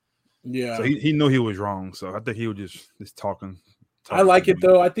 So yeah. So he knew he was wrong. So I think he was just talking. I like it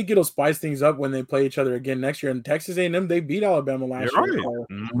though. I think it'll spice things up when they play each other again next year. And Texas A&M, they beat Alabama last year. Right.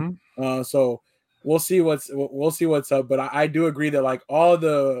 Mm-hmm. So we'll see what's up. But I do agree that like all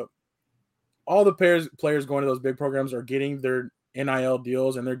the players going to those big programs are getting their NIL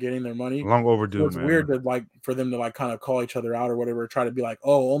deals and they're getting their money. Long overdue. So it's weird to like for them to like kind of call each other out or whatever, try to be like,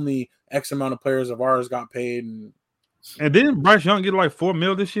 oh, only X amount of players of ours got paid. And didn't Bryce Young get like $4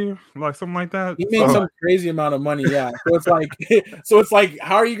 million this year, like something like that? He made some crazy amount of money, yeah. So it's like,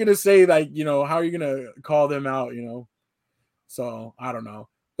 how are you gonna say like, you know, how are you gonna call them out, you know? So I don't know.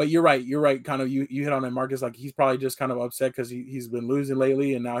 But you're right. You're right. Kind of you hit on it, Marcus. Like he's probably just kind of upset because he's been losing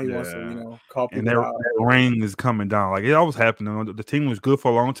lately, and now he wants to call people and out. that rain is coming down. Like it always happened. The team was good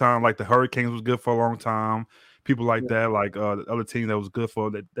for a long time. Like the Hurricanes was good for a long time. People like that, like the other team that was good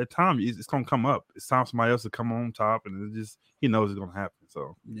for that time, it's gonna come up. It's time somebody else to come on top, and it just he knows it's gonna happen.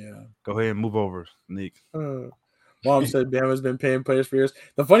 So go ahead and move over, Nick. Mom said Bama's been paying players for years.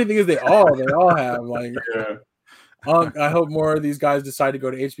 The funny thing is they all have like. I hope more of these guys decide to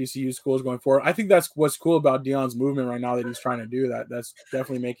go to HBCU schools going forward. I think that's what's cool about Deion's movement right now that he's trying to do that. That's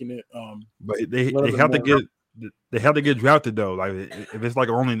definitely making it. But they have to get drafted though. Like if it's like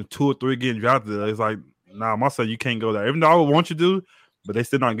only 2 or 3 getting drafted, it's like nah, my son, you can't go there. Even though I would want you to, but they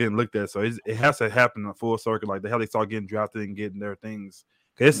still not getting looked at. So it has to happen in full circle. Like they start getting drafted and getting their things.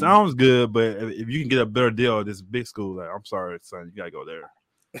 It sounds good, but if you can get a better deal at this big school, like I'm sorry, son, you gotta go there.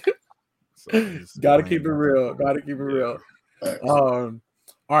 So gotta keep it real. All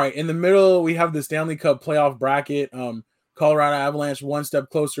right, in the middle we have the Stanley Cup playoff bracket. Colorado Avalanche one step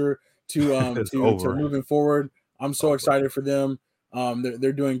closer to moving forward. I'm so excited for them.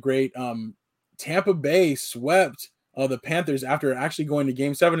 They're doing great. Tampa Bay swept the Panthers after actually going to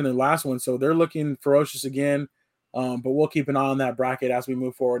Game 7 in their last one, so they're looking ferocious again. But we'll keep an eye on that bracket as we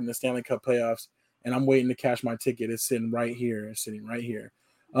move forward in the Stanley Cup playoffs. And I'm waiting to cash my ticket. It's sitting right here.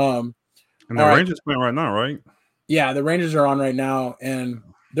 And the Rangers playing right now, right? Yeah, the Rangers are on right now, and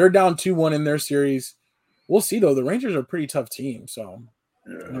they're down 2-1 in their series. We'll see, though. The Rangers are a pretty tough team, so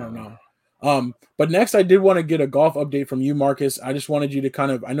I don't know. But next, I did want to get a golf update from you, Marcus. I just wanted you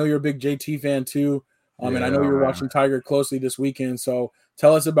to I know you're a big JT fan, too, and I know you're watching Tiger closely this weekend, so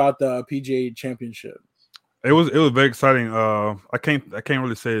tell us about the PGA Championship. It was very exciting. I can't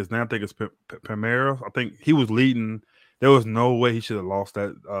really say his name. I think it's Palmeiro. I think he was leading. There was no way he should have lost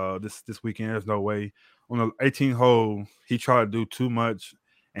that this weekend. There's no way. On the 18th hole, he tried to do too much,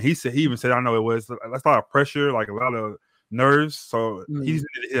 and he even said, "I know it was that's a lot of pressure, like a lot of nerves." So he just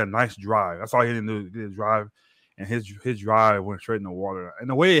needed to hit a nice drive. That's all he didn't do. Get his drive, and his drive went straight in the water. And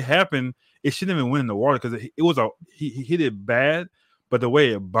the way it happened, it shouldn't even went in the water because he hit it bad, but the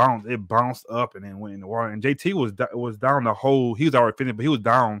way it bounced up and then went in the water. And JT was down the whole. He was already finished, but he was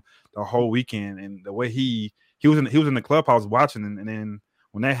down the whole weekend. And the way he was in the clubhouse watching, and then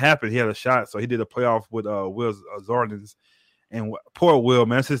when that happened, he had a shot. So he did a playoff with Will Zordans, and poor Will,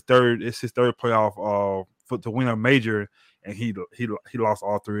 man, it's his third playoff to win a major, and he lost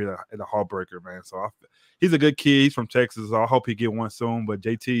all 3 at the heartbreaker, man. So he's a good kid. He's from Texas. So I hope he get one soon. But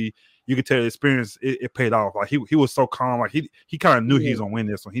JT, you could tell the experience it paid off. Like he was so calm. Like he kind of knew he was gonna win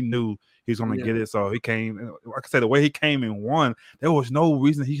this one. He knew he was gonna get it. So he came. Like I said, the way he came and won, there was no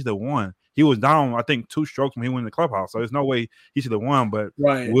reason he should have won. He was down, I think, 2 strokes when he went in the clubhouse. So there's no way he should have won. But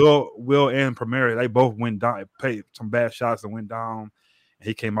Will and Palmeiro, they both went down, played some bad shots and went down. And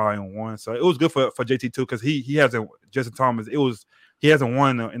he came out and won. So it was good for JT too, because he hasn't. Justin Thomas, he hasn't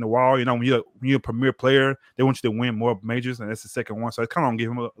won in a while. You know, when you're a premier player, they want you to win more majors, and that's the second one. So it's kind of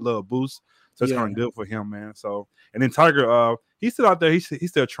give him a little boost. So it's kind of good for him, man. So and then Tiger, he's still out there. He's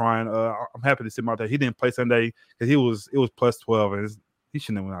still trying. I'm happy to see him out there. He didn't play Sunday because it was plus 12, and he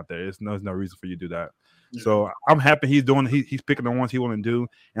shouldn't have went out there. There's no reason for you to do that. Yeah. So I'm happy he's picking the ones he want to do,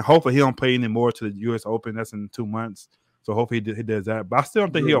 and hopefully he don't play any more to the U.S. Open. That's in 2 months. So hopefully he does that. But I still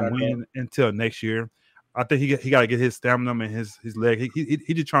don't think he'll win until next year. I think he got to get his stamina and his leg.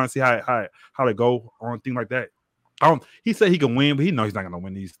 He just trying to see how to go on things like that. He said he can win, but he knows he's not going to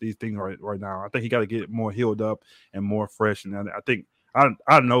win these things right now. I think he got to get more healed up and more fresh. And I think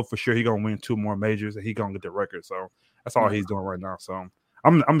I know for sure he's going to win 2 more majors and he's going to get the record. So that's all he's doing right now. So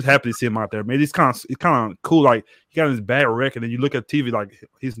I'm just happy to see him out there. Man, it's kind of cool. Like he got his bad record, and you look at TV, like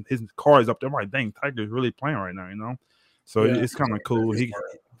his car is up there. I'm like, dang, Tiger's really playing right now, you know. So it's kind of cool. He's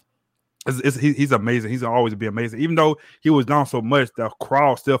amazing. He's always be amazing. Even though he was down so much, the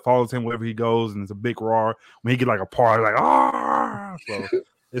crowd still follows him wherever he goes, and it's a big roar when he get like a party, like ah. So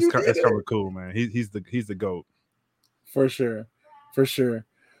it's kind of cool, man. He's the GOAT for sure.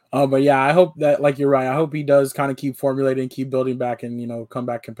 But yeah, I hope that, like, you're right. I hope he does kind of keep formulating, keep building back, and come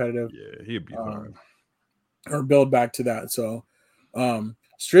back competitive. Yeah, he'll be fine. Or build back to that. So,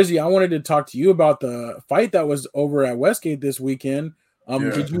 Strizzy, I wanted to talk to you about the fight that was over at Westgate this weekend.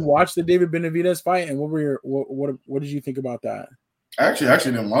 Did you watch the David Benavidez fight, and what did you think about that? I actually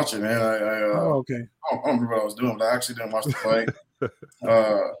didn't watch it, man. Okay. I don't remember what I was doing, but I actually didn't watch the fight.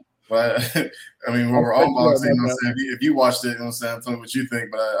 But I mean, we're all boxing. You know what I'm saying? If you watched it, you know what I'm saying? Tell me what you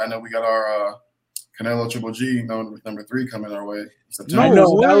think. But I know we got our Canelo Triple G number 3 coming our way. I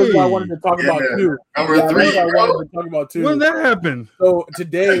know that was what I wanted to talk about too. Number 3. I wanted to talk about too. When that happened? So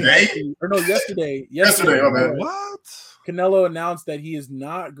yesterday. Yesterday, oh man. What? Canelo announced that he is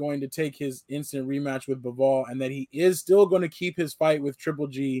not going to take his instant rematch with Bivol, and that he is still going to keep his fight with Triple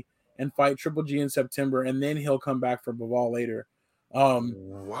G and fight Triple G in September, and then he'll come back for Bivol later.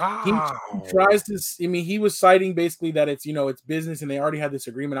 He tries to. I mean, he was citing basically that it's it's business, and they already had this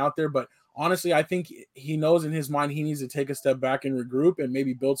agreement out there. But honestly, I think he knows in his mind he needs to take a step back and regroup and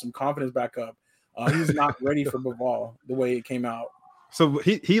maybe build some confidence back up. He's not ready for Bivol the way it came out. So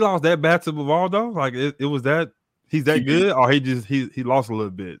he lost that bad to Bivol though. Like it was that he's that good, or he lost a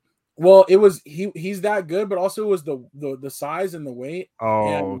little bit. Well, it was he's that good, but also it was the size and the weight.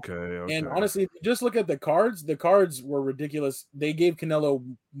 Oh, okay. And honestly, just look at the cards. The cards were ridiculous. They gave Canelo.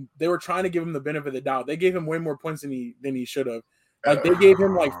 They were trying to give him the benefit of the doubt. They gave him way more points than he should have. Like they gave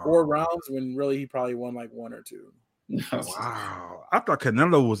him like 4 rounds when really he probably won like 1 or 2. Wow, I thought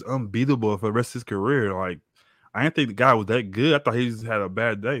Canelo was unbeatable for the rest of his career. Like I didn't think the guy was that good. I thought he just had a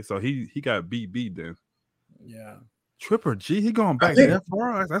bad day, so he got beat then. Yeah. Triple G, he going back that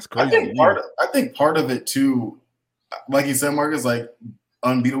far? That's crazy. I think part of it too, like you said, Marcus, like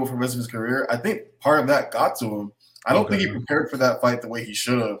unbeatable for the rest of his career. I think part of that got to him. I don't think he prepared for that fight the way he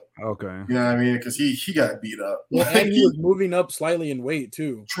should have. Okay. You know what I mean? Because he got beat up. Well, and he was moving up slightly in weight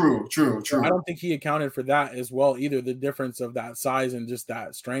too. True. So I don't think he accounted for that as well either. The difference of that size and just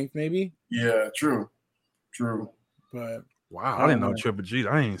that strength, maybe. Yeah, true. But wow, I didn't know Triple G.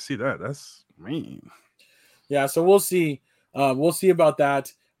 I didn't see that. That's mean. Yeah, so we'll see. We'll see about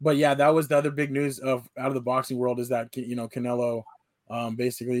that. But yeah, that was the other big news out of the boxing world is that Canelo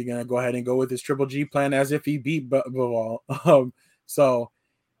basically gonna go ahead and go with his Triple G plan as if he beat Bivol.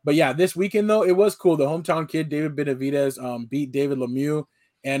 But yeah, this weekend though it was cool. The hometown kid David Benavidez beat David Lemieux,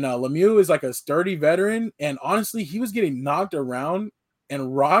 and Lemieux is like a sturdy veteran, and honestly he was getting knocked around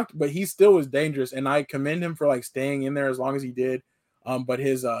and rocked, but he still was dangerous, and I commend him for like staying in there as long as he did. But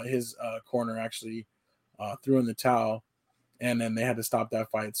his corner actually threw in the towel, and then they had to stop that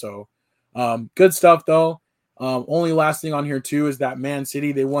fight. So good stuff though. Only last thing on here too is that Man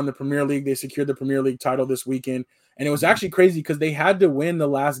City, they won the Premier League. They secured the Premier League title this weekend, and it was actually crazy because they had to win the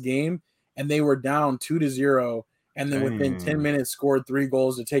last game and they were down 2-0, and then within 10 minutes scored 3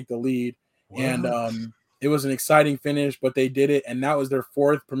 goals to take the lead. What? And it was an exciting finish, but they did it, and that was their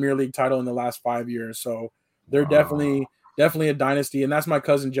 4th Premier League title in the last 5 years. So they're definitely a dynasty, and that's my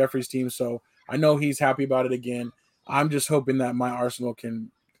cousin Jeffrey's team. So I know he's happy about it again. I'm just hoping that my Arsenal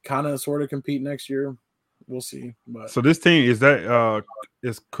can kind of sort of compete next year. We'll see. But so this team is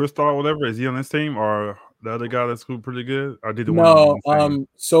Crystal or whatever, is he on this team or the other guy that's pretty good? Or did so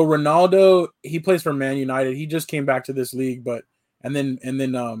Ronaldo, he plays for Man United. He just came back to this league, but and then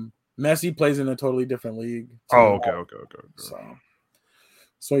Messi plays in a totally different league. Okay.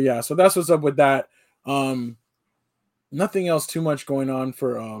 So yeah, so that's what's up with that. Nothing else too much going on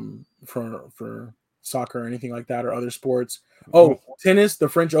for soccer or anything like that or other sports. Tennis, the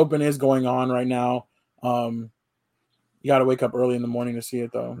French Open is going on right now. You got to wake up early in the morning to see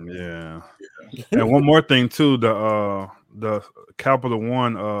it though. Yeah. And one more thing too, the Capital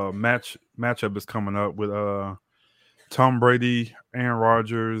One matchup is coming up with Tom Brady, Aaron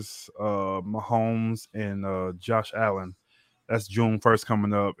Rodgers, Mahomes, and Josh Allen. That's June 1st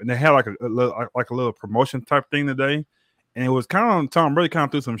coming up, and they had like a little promotion type thing today, and it was kind of Tom Brady kind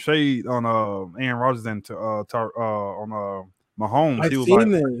of threw some shade on Aaron Rodgers and on Mahomes. I've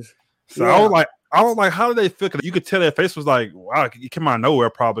seen this. So yeah. I was like, how did they feel? Cause you could tell their face was like, wow, it came out of nowhere.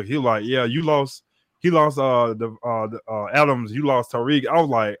 Probably he was like, yeah, you lost. He lost Adams. You lost Tariq. I was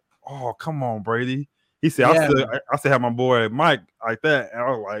like, oh, come on, Brady. He said, I still have my boy Mike like that. And I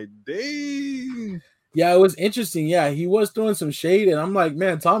was like, dang. Yeah, it was interesting. Yeah, he was throwing some shade, and I'm like,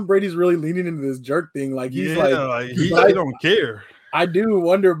 man, Tom Brady's really leaning into this jerk thing. Like, he's he don't care. I do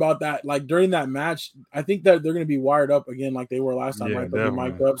wonder about that. Like during that match, I think that they're going to be wired up again, like they were last time, right? They'll be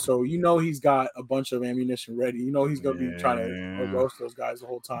mic'd up, so he's got a bunch of ammunition ready. He's going to be trying to roast those guys the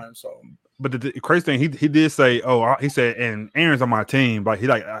whole time. So, but the crazy thing, he did say, he said, and Aaron's on my team, but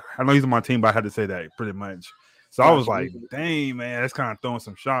I know he's on my team, but I had to say that pretty much. So I was like, dang, man, that's kind of throwing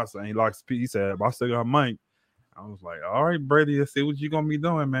some shots. And he said, but I still got Mike. I was like, all right, Brady, let's see what you're going to be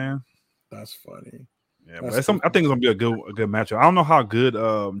doing, man. That's funny. Yeah, but I think it's gonna be a good matchup. I don't know how good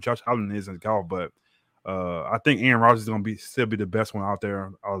Josh Allen is in golf, but I think Aaron Rodgers is gonna still be the best one out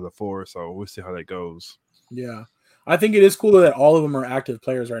there out of the 4. So we'll see how that goes. Yeah, I think it is cool that all of them are active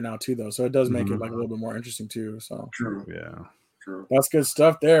players right now too, though. So it does make it like a little bit more interesting too. So true, yeah, true. That's good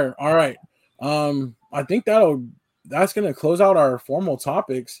stuff there. All right, I think that's gonna close out our formal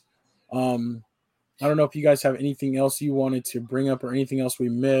topics. I don't know if you guys have anything else you wanted to bring up or anything else we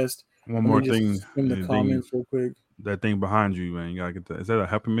missed. One more thing in the comments real quick. That thing behind you, man. You gotta get that. Is that a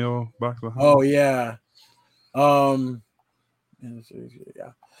Happy Meal box behind? Oh yeah.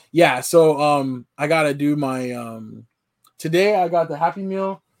 Yeah. So I gotta do my today. I got the Happy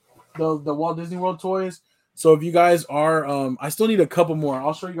Meal, the Walt Disney World toys. So if you guys are, I still need a couple more.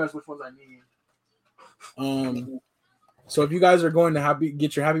 I'll show you guys which ones I need. So if you guys are going to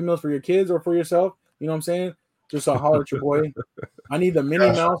get your Happy Meals for your kids or for yourself, you know what I'm saying? Just holler at your boy. I need the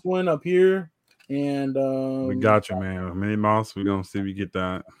Minnie Mouse one up here, and we got you, man. Minnie Mouse. We're gonna see if we get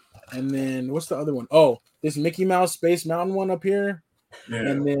that. And then what's the other one? Oh, this Mickey Mouse Space Mountain one up here,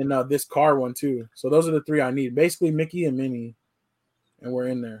 and then this car one too. So those are the three I need. Basically Mickey and Minnie, and we're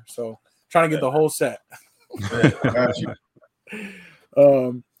in there. So trying to get the whole set. Got you.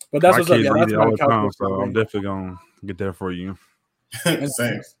 But that's what's up. Yeah, that's all the time, so I'm definitely gonna get there for you.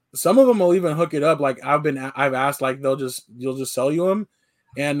 Same. Some of them will even hook it up. Like I've asked, like you'll just sell you them,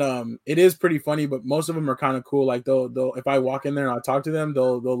 and it is pretty funny. But most of them are kind of cool. Like they'll if I walk in there and I talk to them,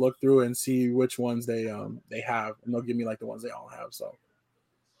 they'll look through and see which ones they have, and they'll give me like the ones they all have. So,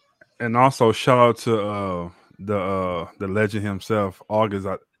 and also shout out to the legend himself, August.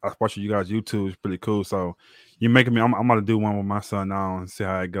 I watching you guys YouTube is pretty cool. So you're making me. I'm gonna do one with my son now and see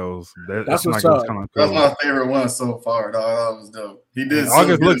how it goes. That's what's up. Cool. That's my favorite one so far. Dog. That was dope. He did.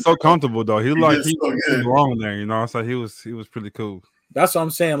 August looked so comfortable though. He was so wrong there, you know. So he was pretty cool. That's what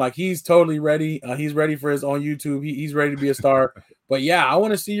I'm saying. Like he's totally ready. He's ready for his own YouTube. He's ready to be a star. But yeah, I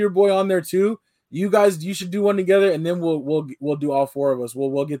want to see your boy on there too. You guys, you should do one together, and then we'll do all four of us.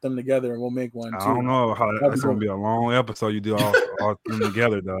 We'll get them together and we'll make one too. I don't know how that's gonna be a long episode. You do all them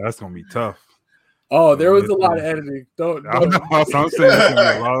together though. That's gonna be tough. Oh, there was a lot of editing. Don't. I know. I'm saying it's gonna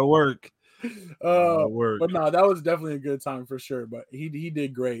be a lot of work. But no, that was definitely a good time for sure. But he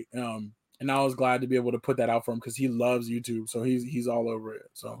did great. And I was glad to be able to put that out for him because he loves YouTube, so he's all over it.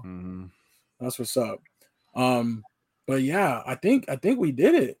 So that's what's up. But yeah, I think we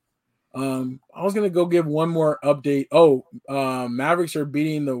did it. I was gonna go give one more update. Mavericks are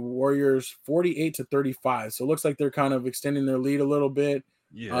beating the Warriors 48-35. So it looks like they're kind of extending their lead a little bit.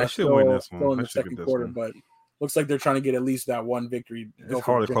 Yeah, I should win this one. Still in the second quarter, but looks like they're trying to get at least that one victory. It's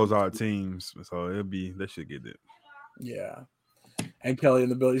hard to close out teams, so they should get it. Yeah. And Kelly in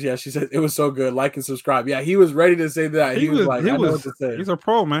the building. Yeah, she said it was so good. Like and subscribe. Yeah, he was ready to say that. He was like, I know what to say. He's a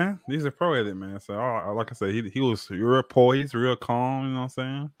pro, man. He's a pro at it, man. So like I said, he was real poised, real calm, you know what I'm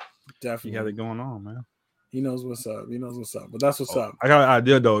saying? Definitely. He had it going on, man. He knows what's up. But that's what's up. I got an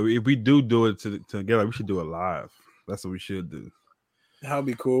idea though. If we do it together, we should do it live. That's what we should do. That would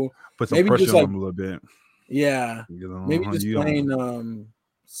be cool. Put some pressure on him a little bit. Yeah. Maybe just playing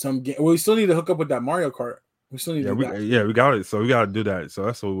some game. Well, we still need to hook up with that Mario Kart. We still need to do that. We got it. So we got to do that. So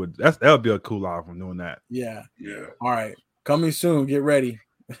that's what that would be a cool live from doing that. Yeah. All right. Coming soon. Get ready.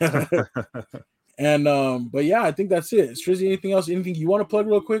 And but yeah, I think that's it. Strizzy, anything else? Anything you want to plug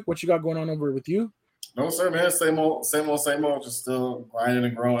real quick? What you got going on over with you? No, sir, man. Same old. Just still grinding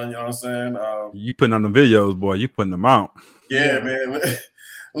and growing. You know what I'm saying? You putting on the videos, boy. You putting them out. Yeah, man.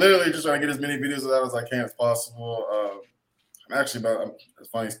 Literally just trying to get as many videos out as I can as possible. It's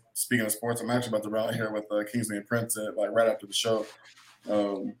funny, speaking of sports, I'm actually about to run here with Kingsley and Prince right after the show.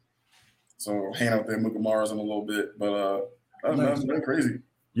 So hanging out there, Mukamara's in a little bit, but that's been crazy.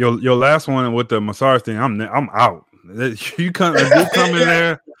 Your last one with the massage thing, I'm out. You come in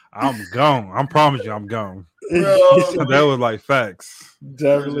there, I'm gone. I promise you, I'm gone. That was like facts.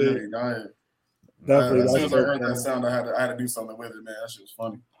 Definitely. As soon as I heard that sound, I had to do something with it, man. That shit was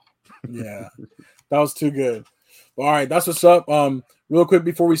funny. Yeah, that was too good. Well, all right, that's what's up. Real quick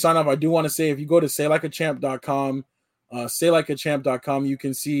before we sign off, I do want to say if you go to saylikeachamp.com, saylikeachamp.com, you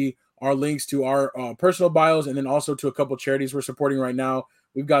can see our links to our personal bios and then also to a couple charities we're supporting right now.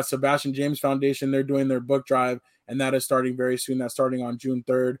 We've got Sebastian James Foundation. They're doing their book drive, and that is starting very soon. That's starting on June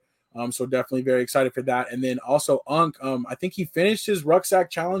 3rd. So definitely very excited for that. And then also Unk, I think he finished his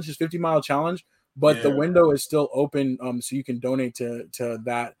rucksack challenge, his 50-mile challenge, but the window is still open, so you can donate to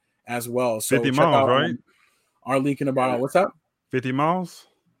that as well. So 50 miles, right? Our link in the bio. What's that? 50 miles?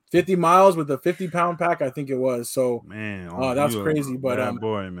 50 miles with a 50-pound pack, I think it was. So, man, that's crazy. But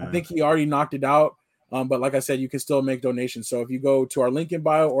boy, man. I think he already knocked it out. But like I said, you can still make donations. So if you go to our link in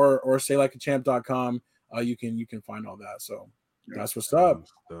bio or saylikeachamp.com, you can find all that. So that's what's up.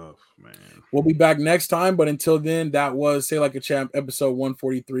 Stuff, man. We'll be back next time. But until then, that was Say Like a Champ, episode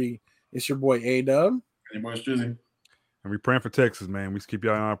 143. It's your boy A-Dub. Your boy Strizzy. And we praying for Texas, man. We just keep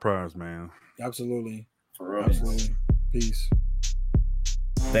y'all in our prayers, man. Absolutely. For real. Absolutely. Peace.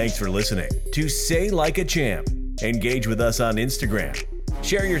 Thanks for listening to Say Like a Champ. Engage with us on Instagram.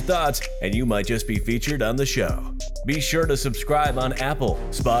 Share your thoughts, and you might just be featured on the show. Be sure to subscribe on Apple,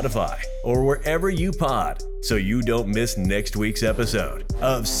 Spotify, or wherever you pod so you don't miss next week's episode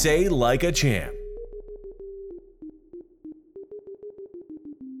of Say Like a Champ.